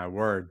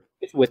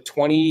with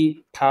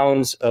 20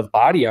 pounds of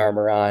body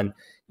armor on,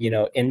 you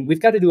know, and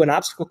we've got to do an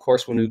obstacle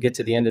course when we get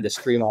to the end of this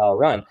 3-mile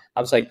run.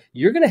 I was like,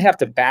 you're going to have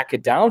to back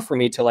it down for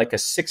me to like a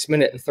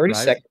 6-minute and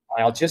 30-second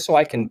mile just so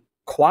I can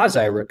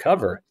quasi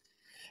recover.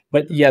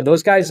 But yeah,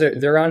 those guys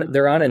they're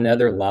on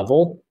another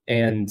level,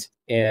 and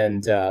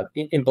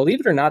believe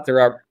it or not,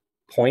 there are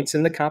points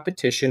in the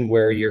competition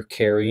where you're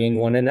carrying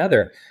one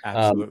another.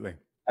 Absolutely.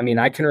 I mean,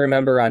 I can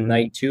remember on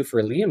night 2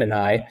 for Liam and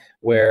I,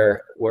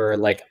 where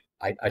like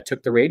I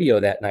took the radio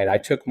that night. I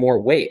took more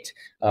weight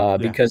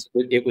because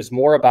it was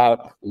more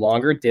about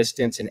longer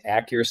distance and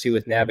accuracy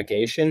with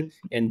navigation,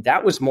 and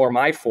that was more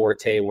my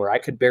forte, where I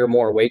could bear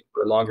more weight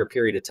for a longer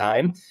period of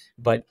time.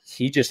 But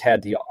he just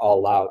had the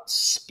all-out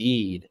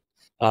speed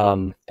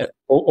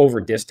over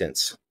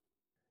distance.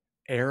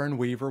 Aaron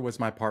Weaver was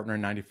my partner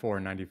in 94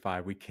 and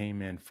 95. We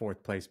came in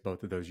 4th place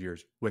both of those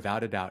years.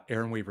 Without a doubt,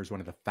 Aaron Weaver is one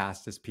of the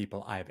fastest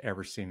people I have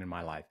ever seen in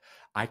my life.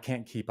 I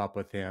can't keep up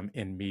with him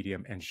in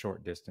medium and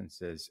short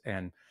distances.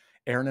 And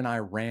Aaron and I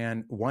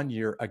ran one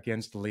year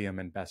against Liam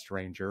in Best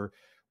Ranger.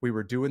 We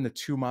were doing the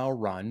 2-mile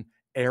run.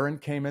 Aaron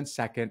came in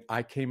second.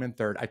 I came in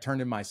third. I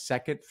turned in my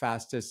second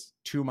fastest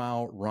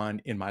 2-mile run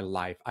in my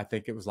life. I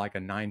think it was like a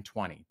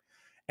 9:20.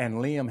 And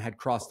Liam had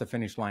crossed the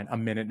finish line a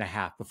minute and a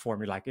half before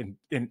me, like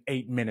in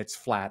 8 minutes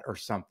flat or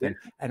something.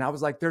 And I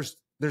was like, there's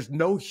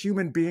no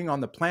human being on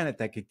the planet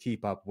that could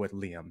keep up with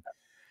Liam.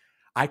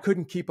 I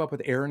couldn't keep up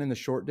with Aaron in the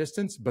short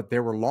distance, but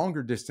there were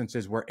longer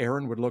distances where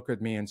Aaron would look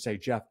at me and say,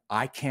 Jeff,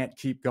 I can't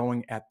keep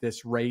going at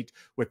this rate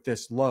with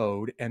this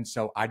load. And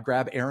so I'd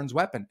grab Aaron's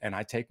weapon and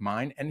I take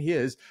mine and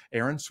his.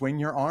 Aaron, swing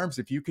your arms.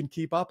 If you can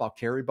keep up, I'll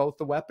carry both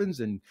the weapons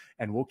and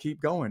we'll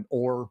keep going.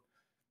 Or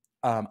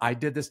I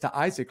did this to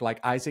Isaac,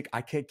 like, Isaac,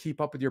 I can't keep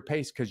up with your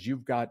pace because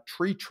you've got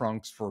tree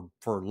trunks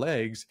for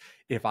legs.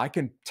 If I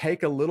can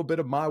take a little bit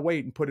of my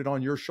weight and put it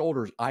on your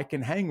shoulders, I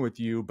can hang with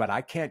you, but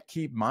I can't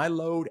keep my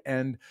load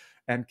and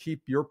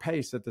keep your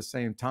pace at the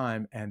same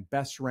time. And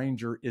Best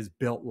Ranger is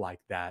built like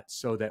that,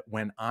 so that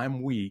when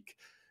I'm weak,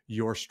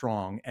 you're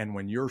strong. And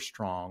when you're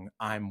strong,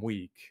 I'm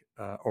weak.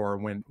 Or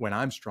when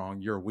I'm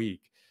strong, you're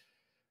weak.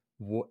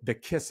 The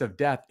kiss of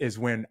death is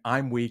when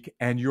I'm weak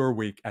and you're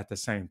weak at the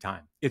same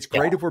time. It's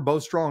great if we're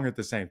both strong at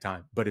the same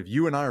time, but if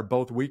you and I are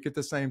both weak at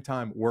the same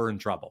time, we're in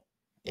trouble.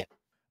 Yeah.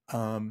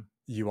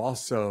 You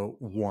also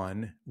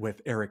won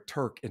with Eric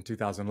Turk in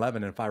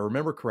 2011. And if I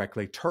remember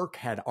correctly, Turk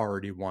had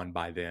already won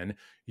by then.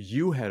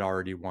 You had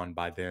already won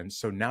by then.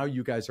 So now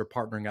you guys are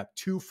partnering up,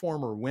 2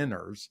 former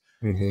winners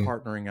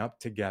partnering up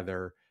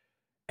together.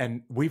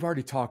 And we've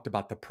already talked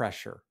about the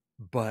pressure,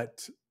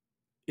 but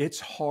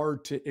it's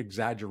hard to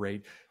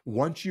exaggerate.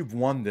 Once you've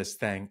won this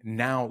thing,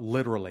 now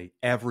literally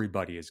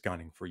everybody is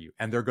gunning for you,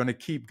 and they're going to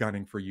keep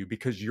gunning for you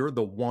because you're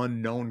the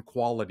one known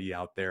quality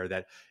out there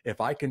that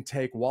if I can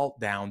take Walt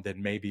down, then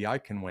maybe I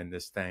can win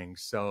this thing.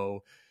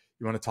 So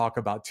you want to talk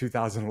about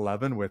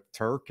 2011 with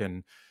Turk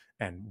and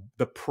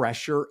the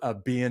pressure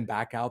of being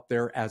back out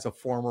there as a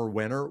former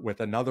winner with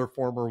another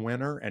former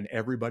winner and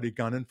everybody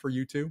gunning for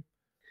you too?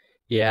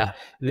 Yeah.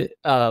 You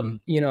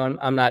know,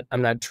 I'm not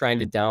trying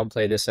to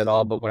downplay this at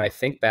all, but when I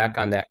think back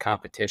on that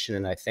competition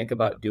and I think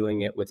about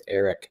doing it with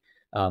Eric,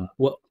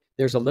 well,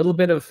 there's a little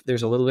bit of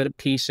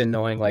peace in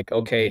knowing, like,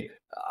 okay,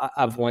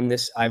 I've won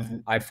this.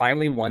 I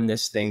finally won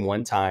this thing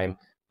one time.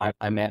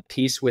 I'm at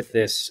peace with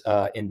this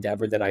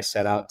endeavor that I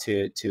set out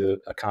to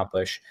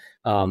accomplish.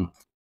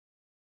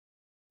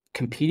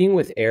 Competing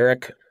with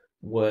Eric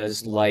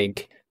was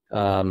like,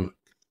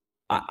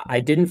 I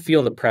didn't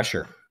feel the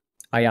pressure.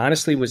 I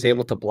honestly was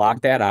able to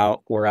block that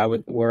out where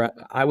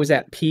I was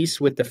at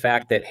peace with the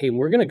fact that, hey,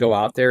 we're going to go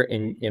out there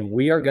and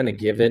we are going to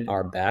give it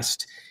our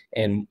best,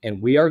 and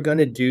we are going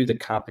to do the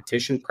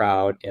competition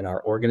proud and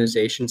our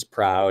organizations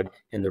proud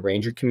in the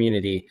Ranger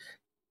community.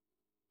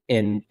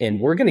 And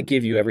we're going to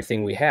give you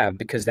everything we have,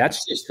 because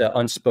that's just the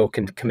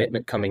unspoken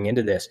commitment coming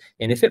into this.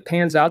 And if it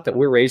pans out that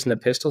we're raising the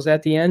pistols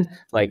at the end,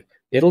 like,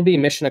 it'll be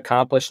mission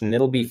accomplished and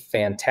it'll be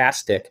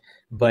fantastic.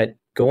 But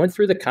going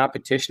through the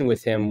competition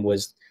with him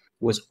was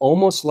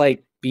almost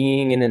like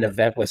being in an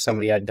event with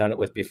somebody I'd done it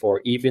with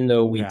before, even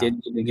though we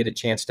didn't even get a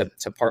chance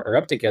to partner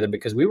up together,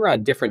 because we were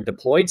on different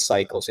deployed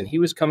cycles and he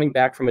was coming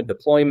back from a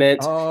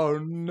deployment. Oh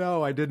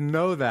no, I didn't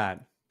know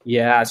that.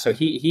 Yeah, so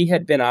he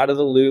had been out of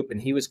the loop and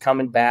he was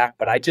coming back,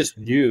 but I just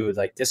knew,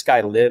 like, this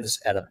guy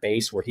lives at a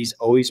base where he's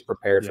always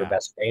prepared for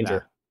Best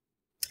Ranger.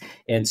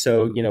 And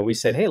so, we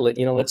said, hey,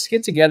 let's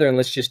get together and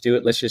let's just do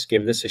it. Let's just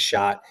give this a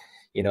shot,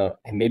 and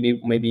maybe,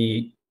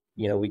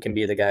 we can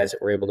be the guys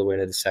that were able to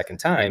win it a second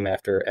time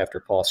after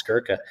Paul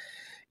Skirka.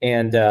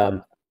 And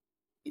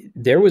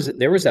there was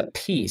a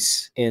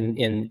piece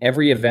in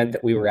every event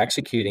that we were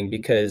executing,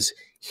 because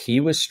he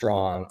was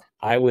strong,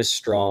 I was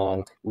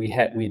strong.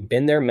 We'd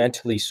been there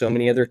mentally so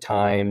many other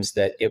times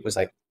that it was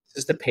like,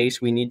 this is the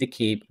pace we need to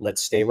keep.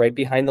 Let's stay right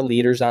behind the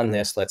leaders on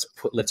this.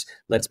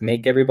 Let's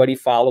make everybody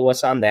follow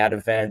us on that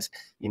event.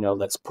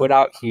 Let's put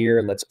out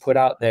here, let's put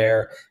out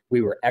there. We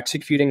were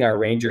executing our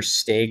Ranger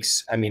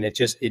stakes. I mean, it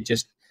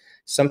just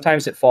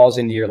sometimes it falls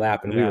into your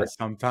lap, and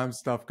sometimes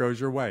stuff goes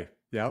your way.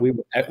 Yeah. We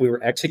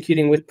were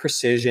executing with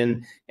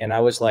precision, and I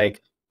was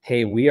like,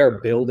 hey, we are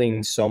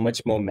building so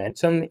much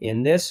momentum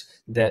in this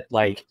that,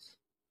 like,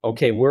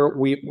 okay,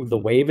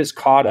 the wave has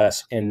caught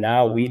us, and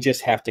now we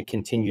just have to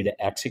continue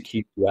to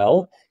execute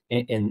well,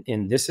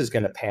 and this is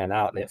going to pan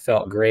out. And it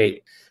felt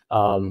great.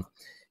 And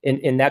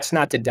that's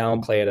not to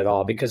downplay it at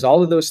all, because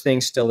all of those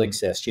things still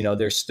exist.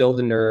 There's still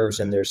the nerves,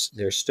 and there's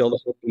still the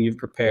hope you've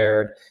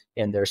prepared,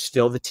 and there's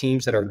still the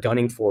teams that are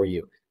gunning for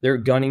you. They're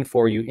gunning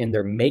for you, and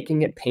they're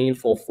making it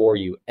painful for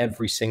you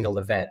every single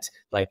event.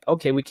 Like,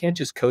 okay, we can't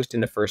just coast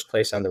into first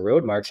place on the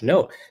road march.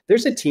 No,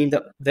 there's a team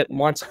that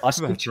wants us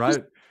to That's choose.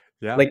 right.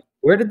 Yeah. Like,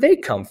 where did they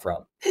come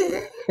from?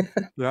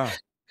 Yeah.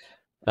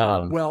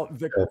 Well,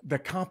 the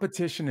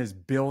competition is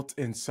built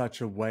in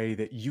such a way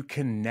that you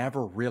can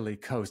never really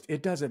coast.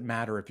 It doesn't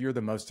matter if you're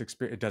the most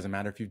experienced. It doesn't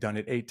matter if you've done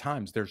it 8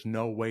 times. There's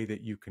no way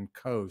that you can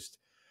coast.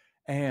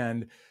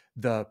 And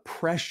the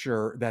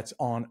pressure that's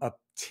on a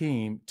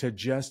team to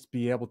just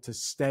be able to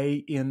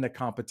stay in the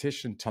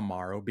competition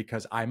tomorrow,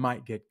 because I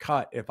might get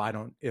cut if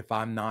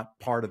I'm not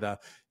part of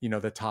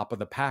the top of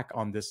the pack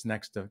on this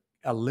next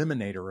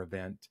eliminator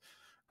event,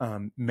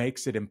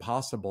 makes it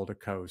impossible to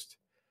coast.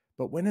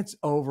 But when it's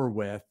over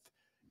with,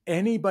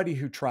 anybody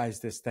who tries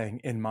this thing,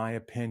 in my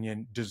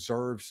opinion,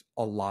 deserves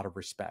a lot of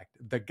respect.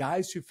 The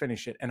guys who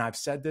finish it, and I've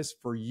said this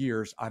for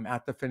years, I'm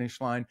at the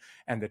finish line,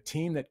 and the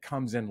team that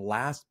comes in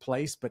last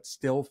place but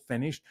still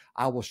finished,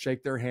 I will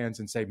shake their hands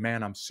and say,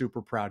 man, I'm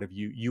super proud of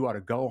you. You ought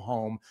to go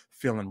home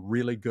feeling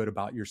really good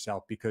about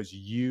yourself, because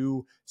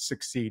you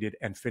succeeded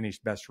and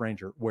finished Best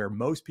Ranger, where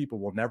most people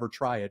will never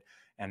try it,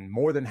 and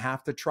more than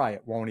half that try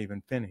it won't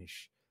even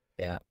finish.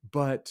 Yeah.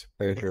 But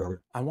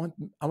I want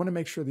to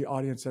make sure the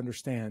audience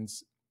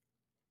understands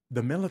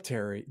the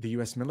military, the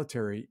U.S.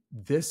 military,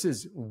 this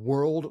is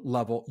world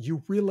level.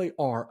 You really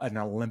are an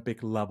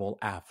Olympic level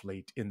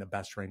athlete in the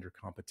Best Ranger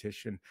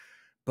competition,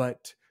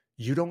 but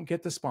you don't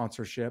get the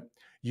sponsorship.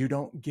 You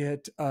don't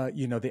get,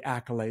 the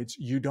accolades.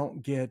 You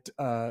don't get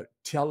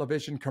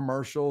television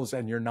commercials,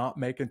 and you're not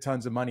making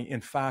tons of money. In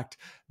fact,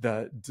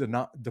 the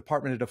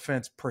Department of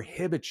Defense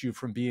prohibits you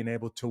from being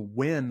able to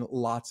win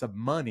lots of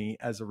money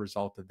as a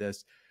result of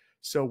this.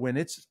 So when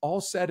it's all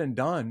said and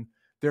done,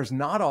 there's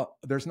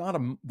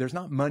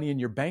not money in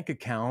your bank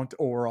account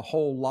or a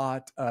whole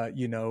lot,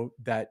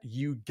 that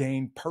you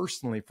gain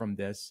personally from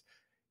this.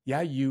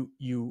 Yeah,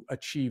 you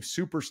achieve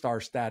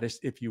superstar status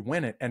if you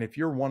win it. And if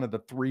you're one of the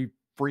 3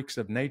 freaks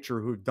of nature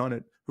who've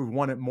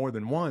won it more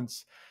than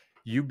once,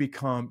 you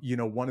become,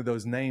 one of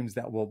those names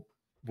that will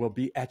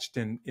be etched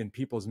in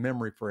people's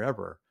memory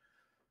forever.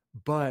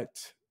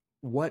 But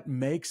what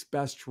makes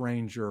Best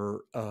Ranger,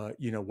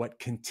 what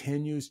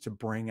continues to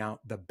bring out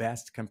the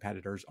best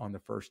competitors on the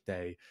first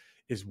day,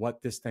 is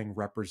what this thing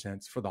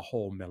represents for the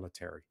whole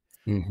military.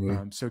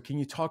 Mm-hmm. So can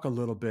you talk a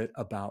little bit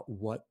about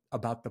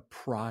the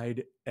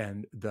pride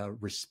and the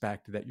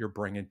respect that you're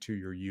bringing to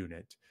your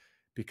unit?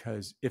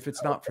 Because if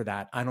it's not for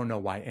that, I don't know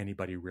why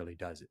anybody really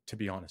does it, to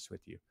be honest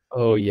with you.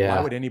 Oh, yeah.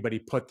 Why would anybody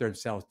put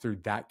themselves through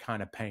that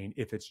kind of pain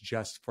if it's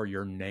just for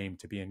your name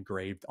to be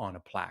engraved on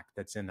a plaque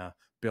that's in a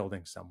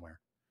building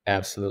somewhere?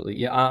 Absolutely.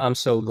 Yeah, I'm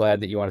so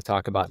glad that you want to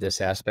talk about this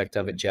aspect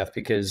of it, Jeff,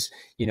 because,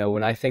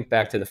 when I think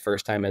back to the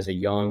first time as a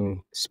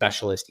young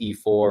specialist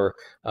E4,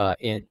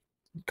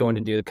 going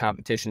to do the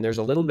competition, there's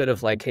a little bit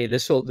of like, hey,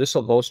 this will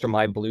bolster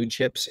my blue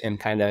chips and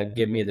kind of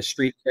give me the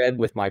street cred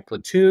with my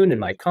platoon and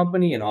my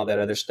company and all that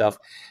other stuff,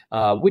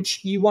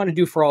 which you want to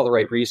do for all the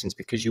right reasons,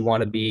 because you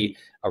want to be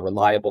a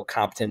reliable,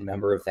 competent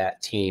member of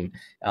that team,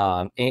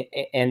 and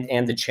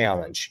the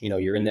challenge.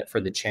 You're in it for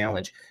the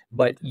challenge,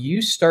 but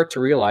you start to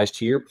realize,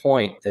 to your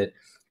point, that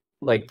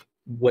like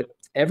what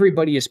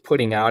everybody is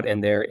putting out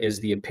in there is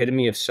the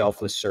epitome of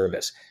selfless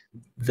service.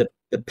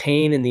 The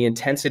pain and the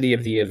intensity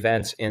of the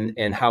events,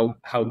 and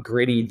how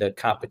gritty the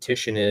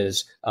competition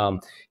is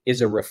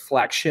a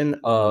reflection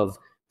of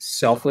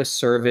selfless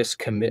service,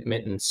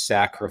 commitment, and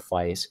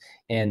sacrifice.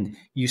 And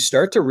you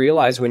start to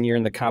realize when you're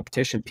in the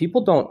competition,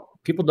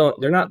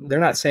 they're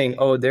not saying,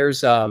 oh,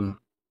 there's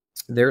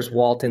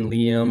Walt and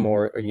Liam,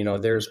 or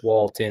there's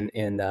Walt and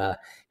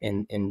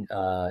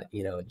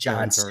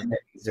Johnson.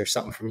 There's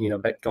something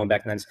from going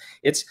back then.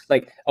 It's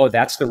like, oh,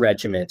 that's the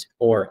regiment,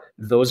 or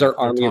those are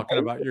Army. They're talking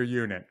about your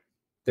unit.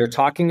 They're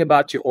talking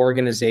about your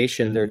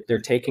organization. They're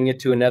taking it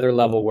to another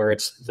level, where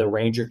it's the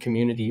Ranger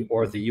community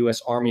or the U.S.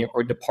 Army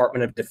or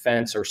Department of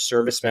Defense or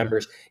service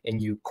members,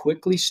 and you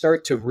quickly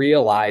start to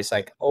realize,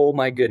 like, oh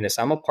my goodness,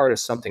 I'm a part of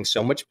something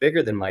so much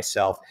bigger than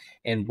myself.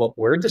 And what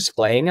we're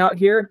displaying out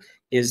here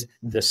is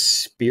the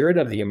spirit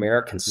of the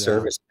American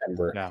service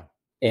member. Yeah.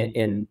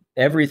 And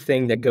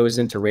everything that goes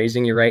into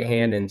raising your right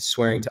hand and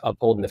swearing to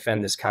uphold and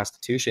defend this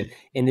Constitution.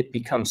 And it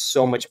becomes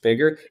so much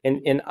bigger.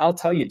 And I'll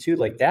tell you too,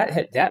 like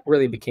that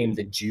really became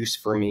the juice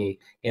for me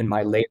in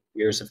my later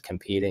years of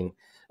competing.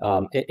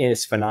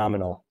 It's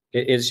phenomenal.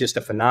 It is just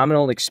a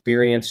phenomenal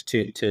experience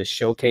to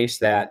showcase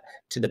that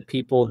to the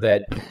people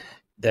that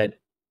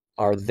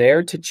are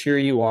there to cheer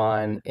you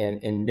on,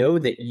 and know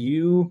that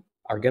you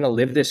are going to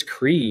live this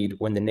creed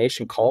when the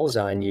nation calls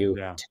on you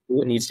to do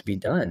what needs to be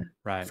done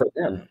for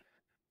them.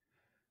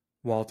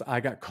 Walt, I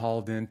got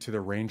called into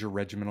the Ranger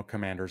Regimental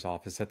Commander's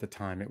office. At the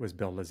time, it was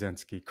Bill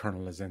Lazinski,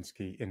 Colonel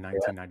Lazinski, in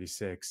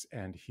 1996.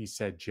 And he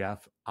said,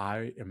 Jeff,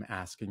 I am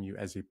asking you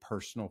as a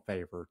personal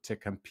favor to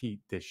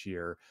compete this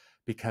year,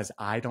 because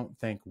I don't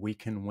think we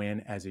can win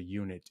as a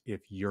unit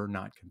if you're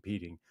not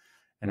competing.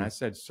 And I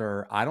said,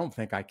 sir, I don't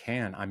think I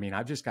can. I mean,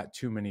 I've just got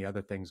too many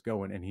other things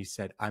going. And he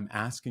said, I'm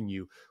asking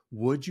you,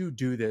 would you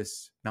do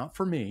this, not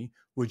for me,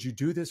 would you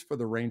do this for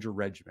the Ranger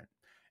Regiment?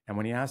 And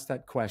when he asked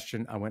that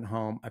question, I went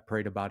home, I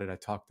prayed about it. I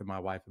talked to my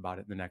wife about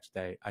it the next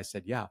day. I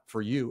said, yeah,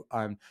 for you.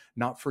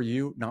 Not for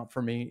you, not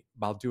for me,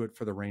 but I'll do it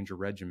for the Ranger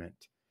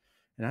Regiment.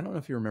 And I don't know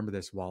if you remember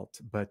this,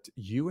 Walt, but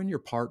you and your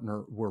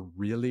partner were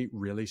really,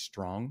 really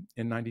strong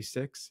in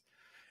 96.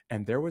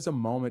 And there was a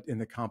moment in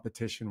the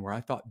competition where I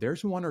thought,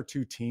 there's one or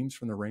two teams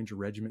from the Ranger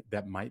Regiment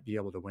that might be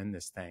able to win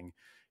this thing.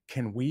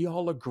 Can we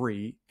all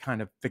agree,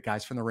 kind of the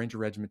guys from the Ranger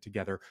Regiment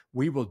together,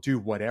 we will do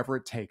whatever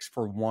it takes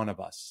for one of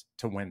us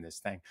to win this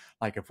thing?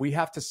 Like, if we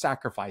have to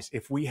sacrifice,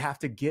 if we have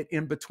to get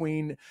in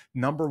between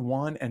number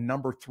 1 and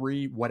number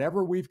 3,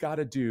 whatever we've got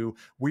to do,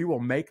 we will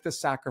make the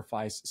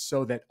sacrifice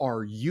so that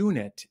our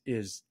unit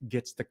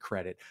gets the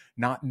credit.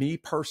 Not me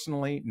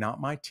personally, not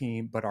my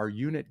team, but our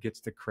unit gets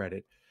the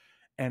credit.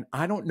 And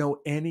I don't know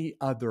any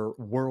other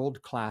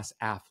world-class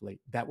athlete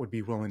that would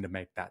be willing to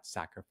make that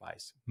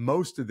sacrifice.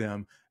 Most of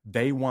them,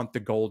 they want the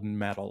golden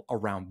medal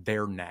around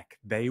their neck.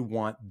 They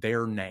want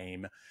their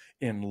name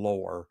in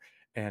lore.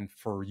 And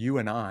for you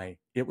and I,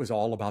 it was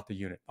all about the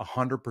unit,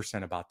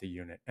 100% about the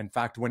unit. In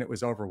fact, when it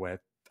was over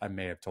with, I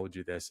may have told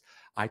you this,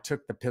 I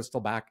took the pistol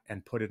back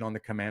and put it on the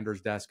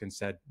commander's desk and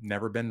said,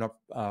 never been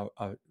a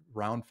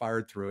round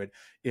fired through it.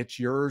 It's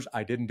yours.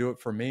 I didn't do it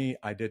for me.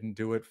 I didn't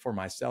do it for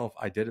myself.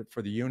 I did it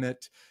for the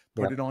unit.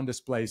 Put it on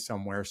display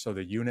somewhere so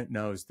the unit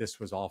knows this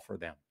was all for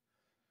them.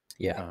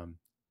 Yeah.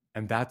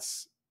 And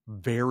that's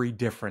very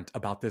different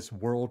about this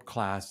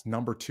world-class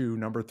number 2,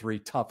 number 3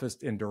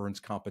 toughest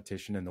endurance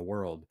competition in the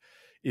world,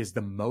 is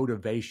the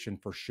motivation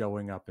for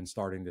showing up and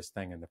starting this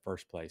thing in the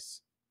first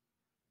place.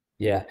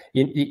 Yeah.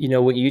 You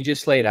know what you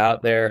just laid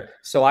out there.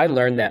 So I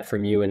learned that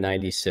from you in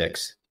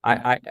 96.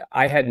 I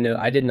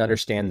didn't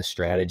understand the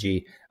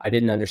strategy. I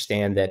didn't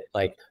understand that,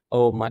 like,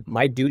 oh,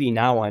 my duty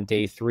now on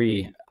day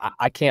 3,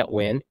 I can't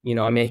win.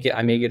 I may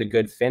get a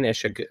good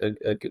finish,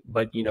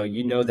 but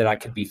you know that I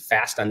could be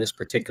fast on this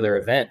particular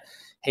event.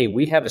 Hey,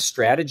 we have a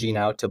strategy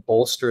now to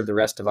bolster the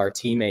rest of our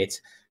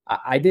teammates.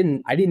 I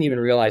didn't even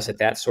realize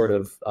that sort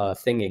of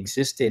thing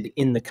existed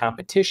in the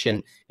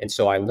competition. And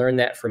so I learned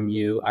that from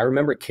you. I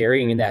remember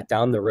carrying that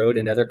down the road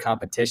in other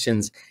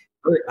competitions.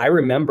 I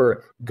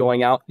remember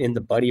going out in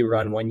the buddy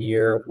run one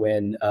year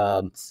when,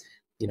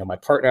 my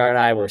partner and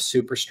I were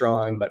super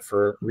strong, but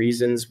for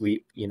reasons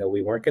we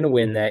weren't going to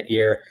win that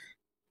year,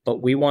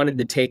 but we wanted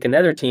to take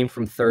another team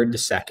from 3rd to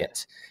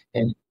 2nd.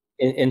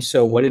 And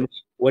so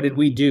what did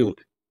we do?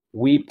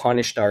 We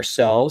punished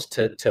ourselves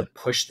to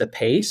push the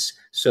pace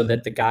so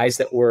that the guys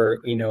that were,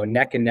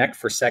 neck and neck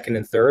for 2nd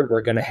and 3rd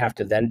were going to have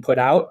to then put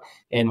out.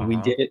 And we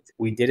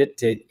did it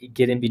to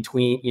get in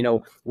between.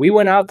 We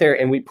went out there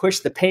and we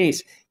pushed the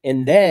pace,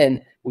 and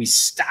then we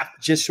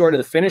stopped just short of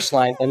the finish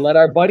line and let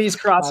our buddies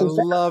cross. I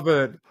love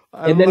it.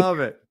 I love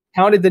it.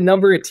 counted the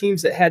number of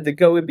teams that had to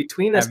go in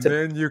between us. And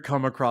then you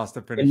come across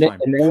the finish and then, line.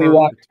 and then we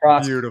walked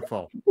across.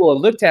 Beautiful. People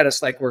looked at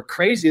us like we're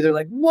crazy. They're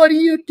like, "What are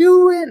you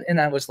doing?"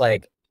 And I was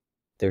like,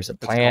 "There's a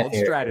plan." It's called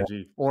here.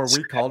 strategy, or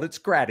we called it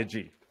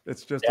strategy.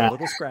 It's just a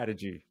little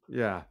strategy.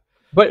 Yeah.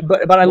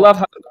 But I love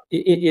how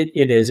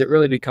it is. It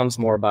really becomes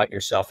more about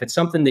yourself. It's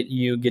something that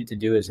you get to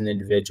do as an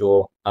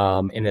individual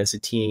and as a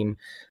team.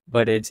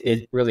 But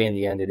it really, in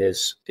the end,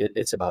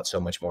 it's about so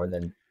much more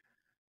than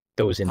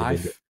those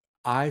individuals.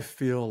 I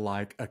feel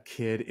like a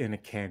kid in a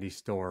candy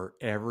store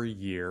every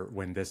year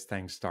when this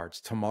thing starts.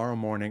 Tomorrow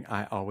morning,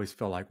 I always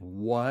feel like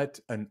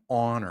what an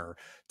honor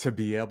to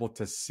be able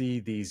to see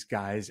these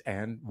guys,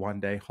 and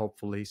one day,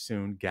 hopefully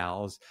soon,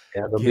 gals,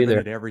 giving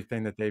it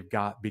everything that they've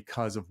got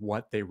because of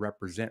what they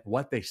represent,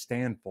 what they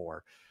stand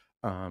for.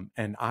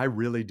 And I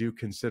really do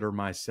consider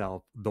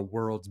myself the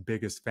world's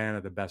biggest fan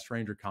of the Best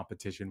Ranger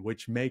competition,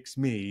 which makes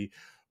me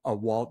a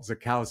Walt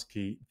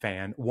Zajkowski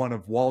fan, one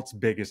of Walt's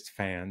biggest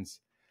fans.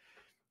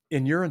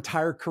 In your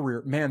entire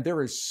career, man,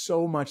 there is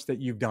so much that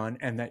you've done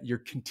and that you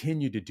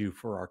continue to do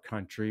for our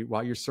country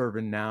while you're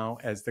serving now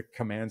as the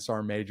Command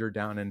Sergeant Major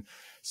down in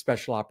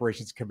Special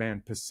Operations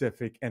Command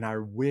Pacific. And I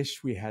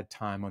wish we had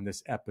time on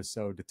this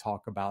episode to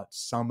talk about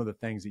some of the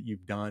things that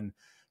you've done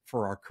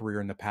for our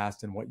career in the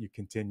past and what you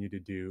continue to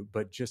do.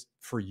 But just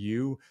for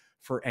you,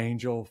 for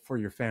Angel, for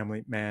your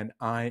family, man,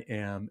 I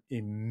am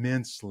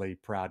immensely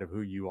proud of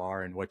who you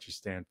are and what you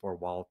stand for,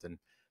 Walt. And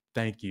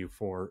thank you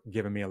for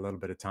giving me a little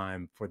bit of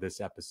time for this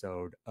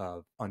episode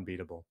of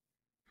Unbeatable.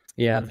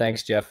 Yeah,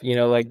 thanks, Jeff.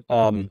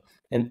 And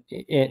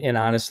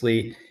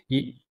honestly,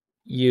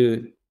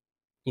 you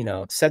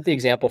set the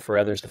example for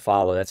others to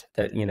follow. That's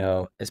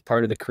as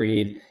part of the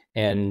creed.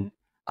 And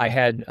I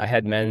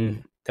had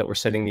men that were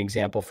setting the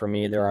example for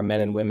me. There are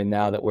men and women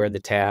now that wear the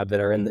tab, that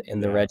are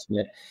in the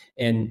regiment,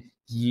 and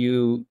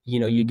you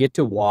get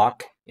to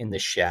walk in the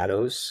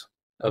shadows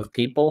of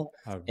people,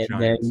 and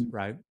giants,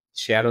 right?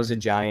 Shadows of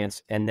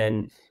giants. And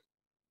then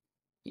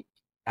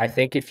I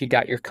think if you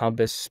got your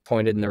compass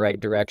pointed in the right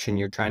direction,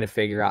 you're trying to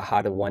figure out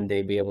how to one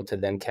day be able to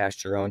then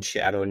cast your own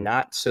shadow,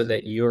 not so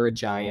that you're a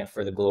giant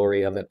for the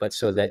glory of it, but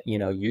so that,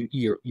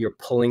 you're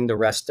pulling the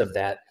rest of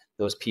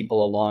those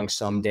people along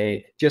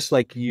someday, just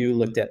like you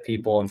looked at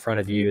people in front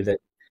of you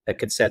that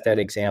could set that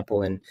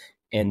example. And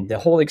the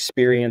whole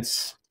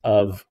experience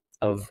of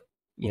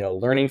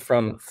learning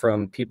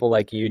from people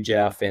like you,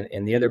 Jeff,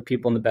 and the other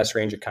people in the Best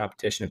Ranger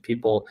competition, and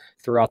people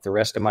throughout the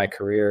rest of my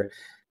career,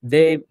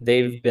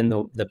 they've been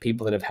the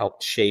people that have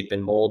helped shape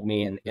and mold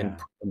me and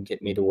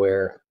get me to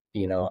where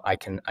I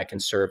can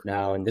serve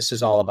now. And this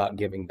is all about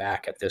giving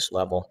back at this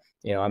level.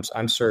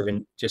 I'm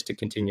serving just to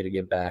continue to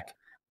give back.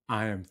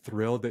 I am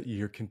thrilled that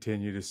you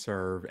continue to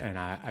serve, and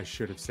I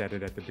should have said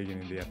it at the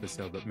beginning of the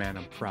episode, but man,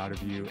 I'm proud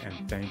of you,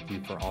 and thank you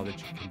for all that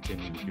you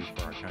continue to do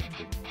for our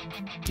country.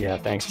 Yeah,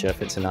 thanks,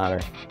 Jeff. It's an honor.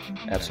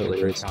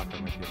 Absolutely. Great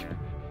talking with you, man.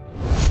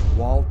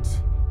 Walt,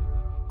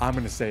 I'm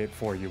going to say it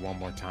for you one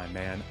more time,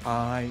 man.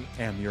 I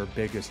am your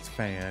biggest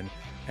fan,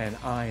 and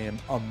I am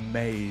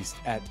amazed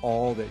at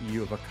all that you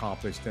have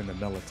accomplished in the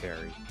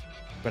military,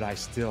 but I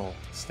still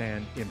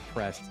stand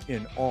impressed,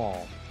 in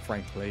awe,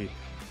 frankly,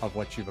 of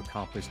what you've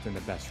accomplished in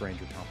the Best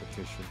Ranger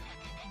competition.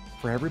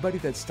 For everybody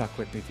that stuck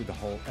with me through the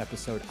whole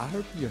episode, I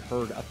hope you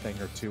heard a thing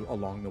or two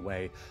along the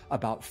way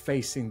about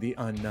facing the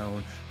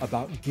unknown,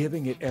 about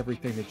giving it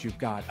everything that you've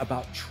got,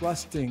 about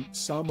trusting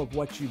some of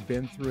what you've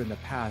been through in the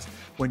past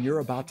when you're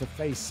about to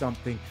face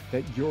something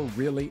that you're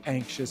really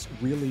anxious,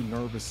 really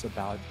nervous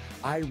about.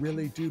 I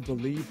really do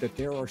believe that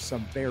there are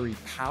some very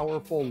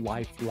powerful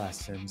life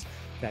lessons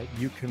that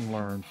you can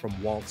learn from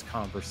Walt's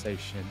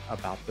conversation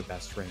about the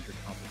Best Ranger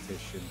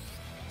competition.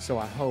 So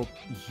I hope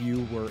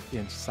you were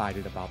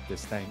excited about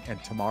this thing.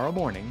 And tomorrow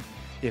morning,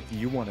 if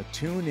you want to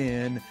tune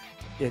in,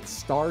 it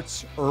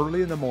starts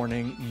early in the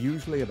morning,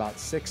 usually about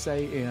 6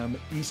 a.m.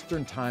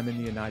 Eastern time in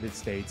the United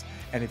States.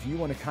 And if you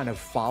want to kind of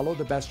follow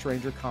the Best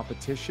Ranger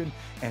competition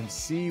and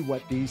see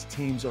what these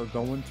teams are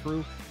going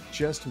through,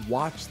 just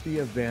watch the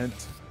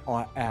event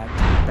at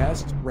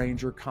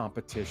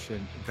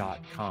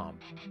bestrangercompetition.com.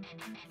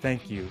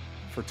 Thank you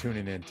for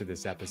tuning in to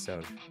this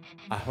episode.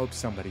 I hope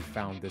somebody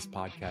found this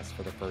podcast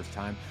for the first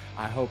time.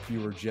 I hope you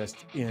were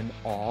just in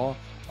awe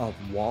of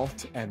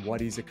Walt and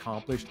what he's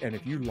accomplished. And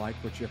if you like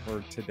what you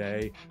heard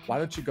today, why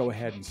don't you go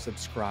ahead and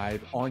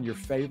subscribe on your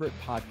favorite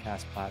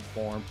podcast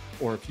platform?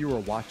 Or if you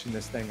are watching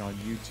this thing on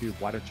YouTube,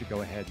 why don't you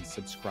go ahead and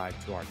subscribe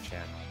to our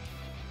channel?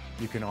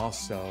 You can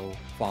also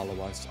follow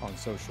us on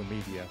social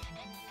media,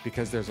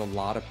 because there's a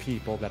lot of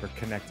people that are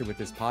connected with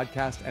this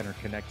podcast and are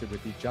connected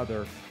with each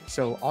other.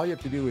 So all you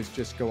have to do is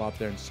just go out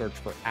there and search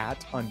for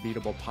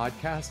 @Unbeatable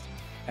Podcast,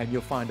 and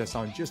you'll find us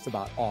on just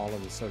about all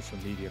of the social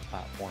media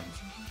platforms.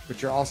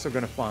 But you're also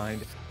going to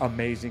find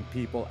amazing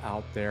people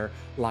out there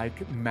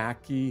like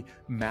Mackie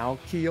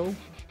Malkiel.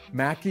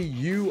 Mackie,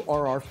 you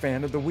are our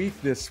fan of the week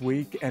this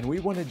week, and we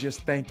want to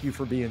just thank you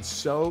for being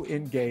so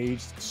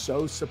engaged,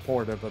 so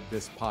supportive of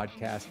this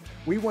podcast.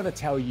 We want to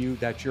tell you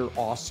that you're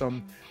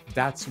awesome.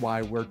 That's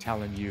why we're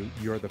telling you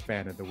you're the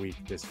fan of the week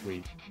this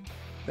week.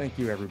 Thank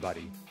you,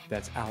 everybody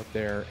that's out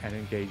there and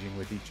engaging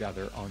with each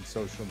other on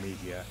social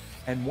media.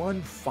 And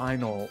one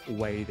final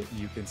way that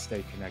you can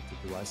stay connected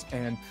to us,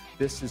 and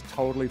this is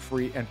totally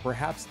free, and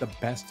perhaps the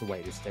best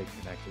way to stay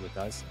connected with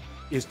us,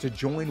 is to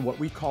join what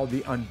we call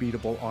the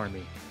Unbeatable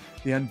Army.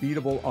 The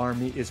Unbeatable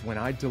Army is when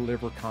I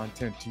deliver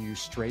content to you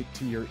straight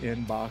to your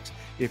inbox.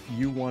 If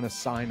you want to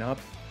sign up,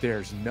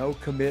 there's no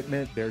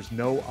commitment, there's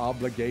no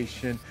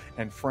obligation,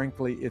 and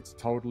frankly, it's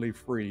totally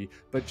free.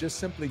 But just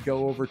simply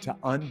go over to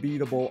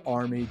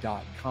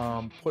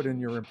unbeatablearmy.com, put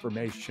in your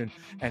information,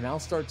 and I'll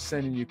start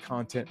sending you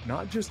content,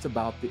 not just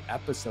about the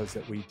episodes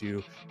that we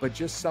do, but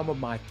just some of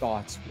my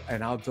thoughts,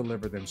 and I'll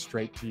deliver them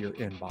straight to your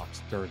inbox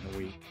during the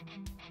week.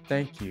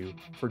 Thank you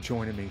for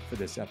joining me for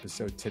this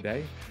episode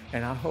today,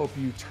 and I hope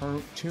you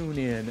tune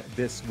in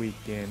this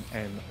weekend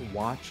and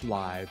watch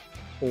live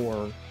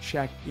or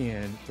check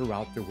in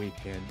throughout the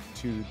weekend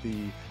to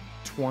the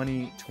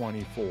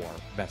 2024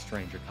 Best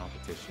Ranger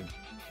Competition.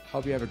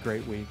 Hope you have a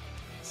great week.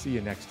 See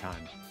you next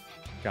time.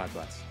 God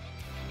bless.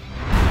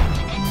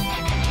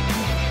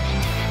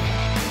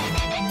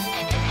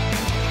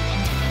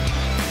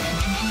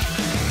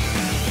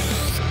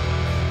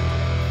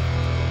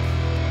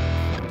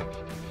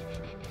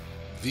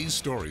 These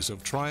stories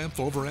of triumph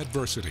over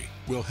adversity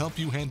will help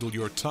you handle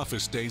your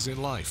toughest days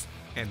in life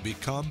and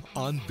become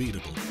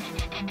unbeatable.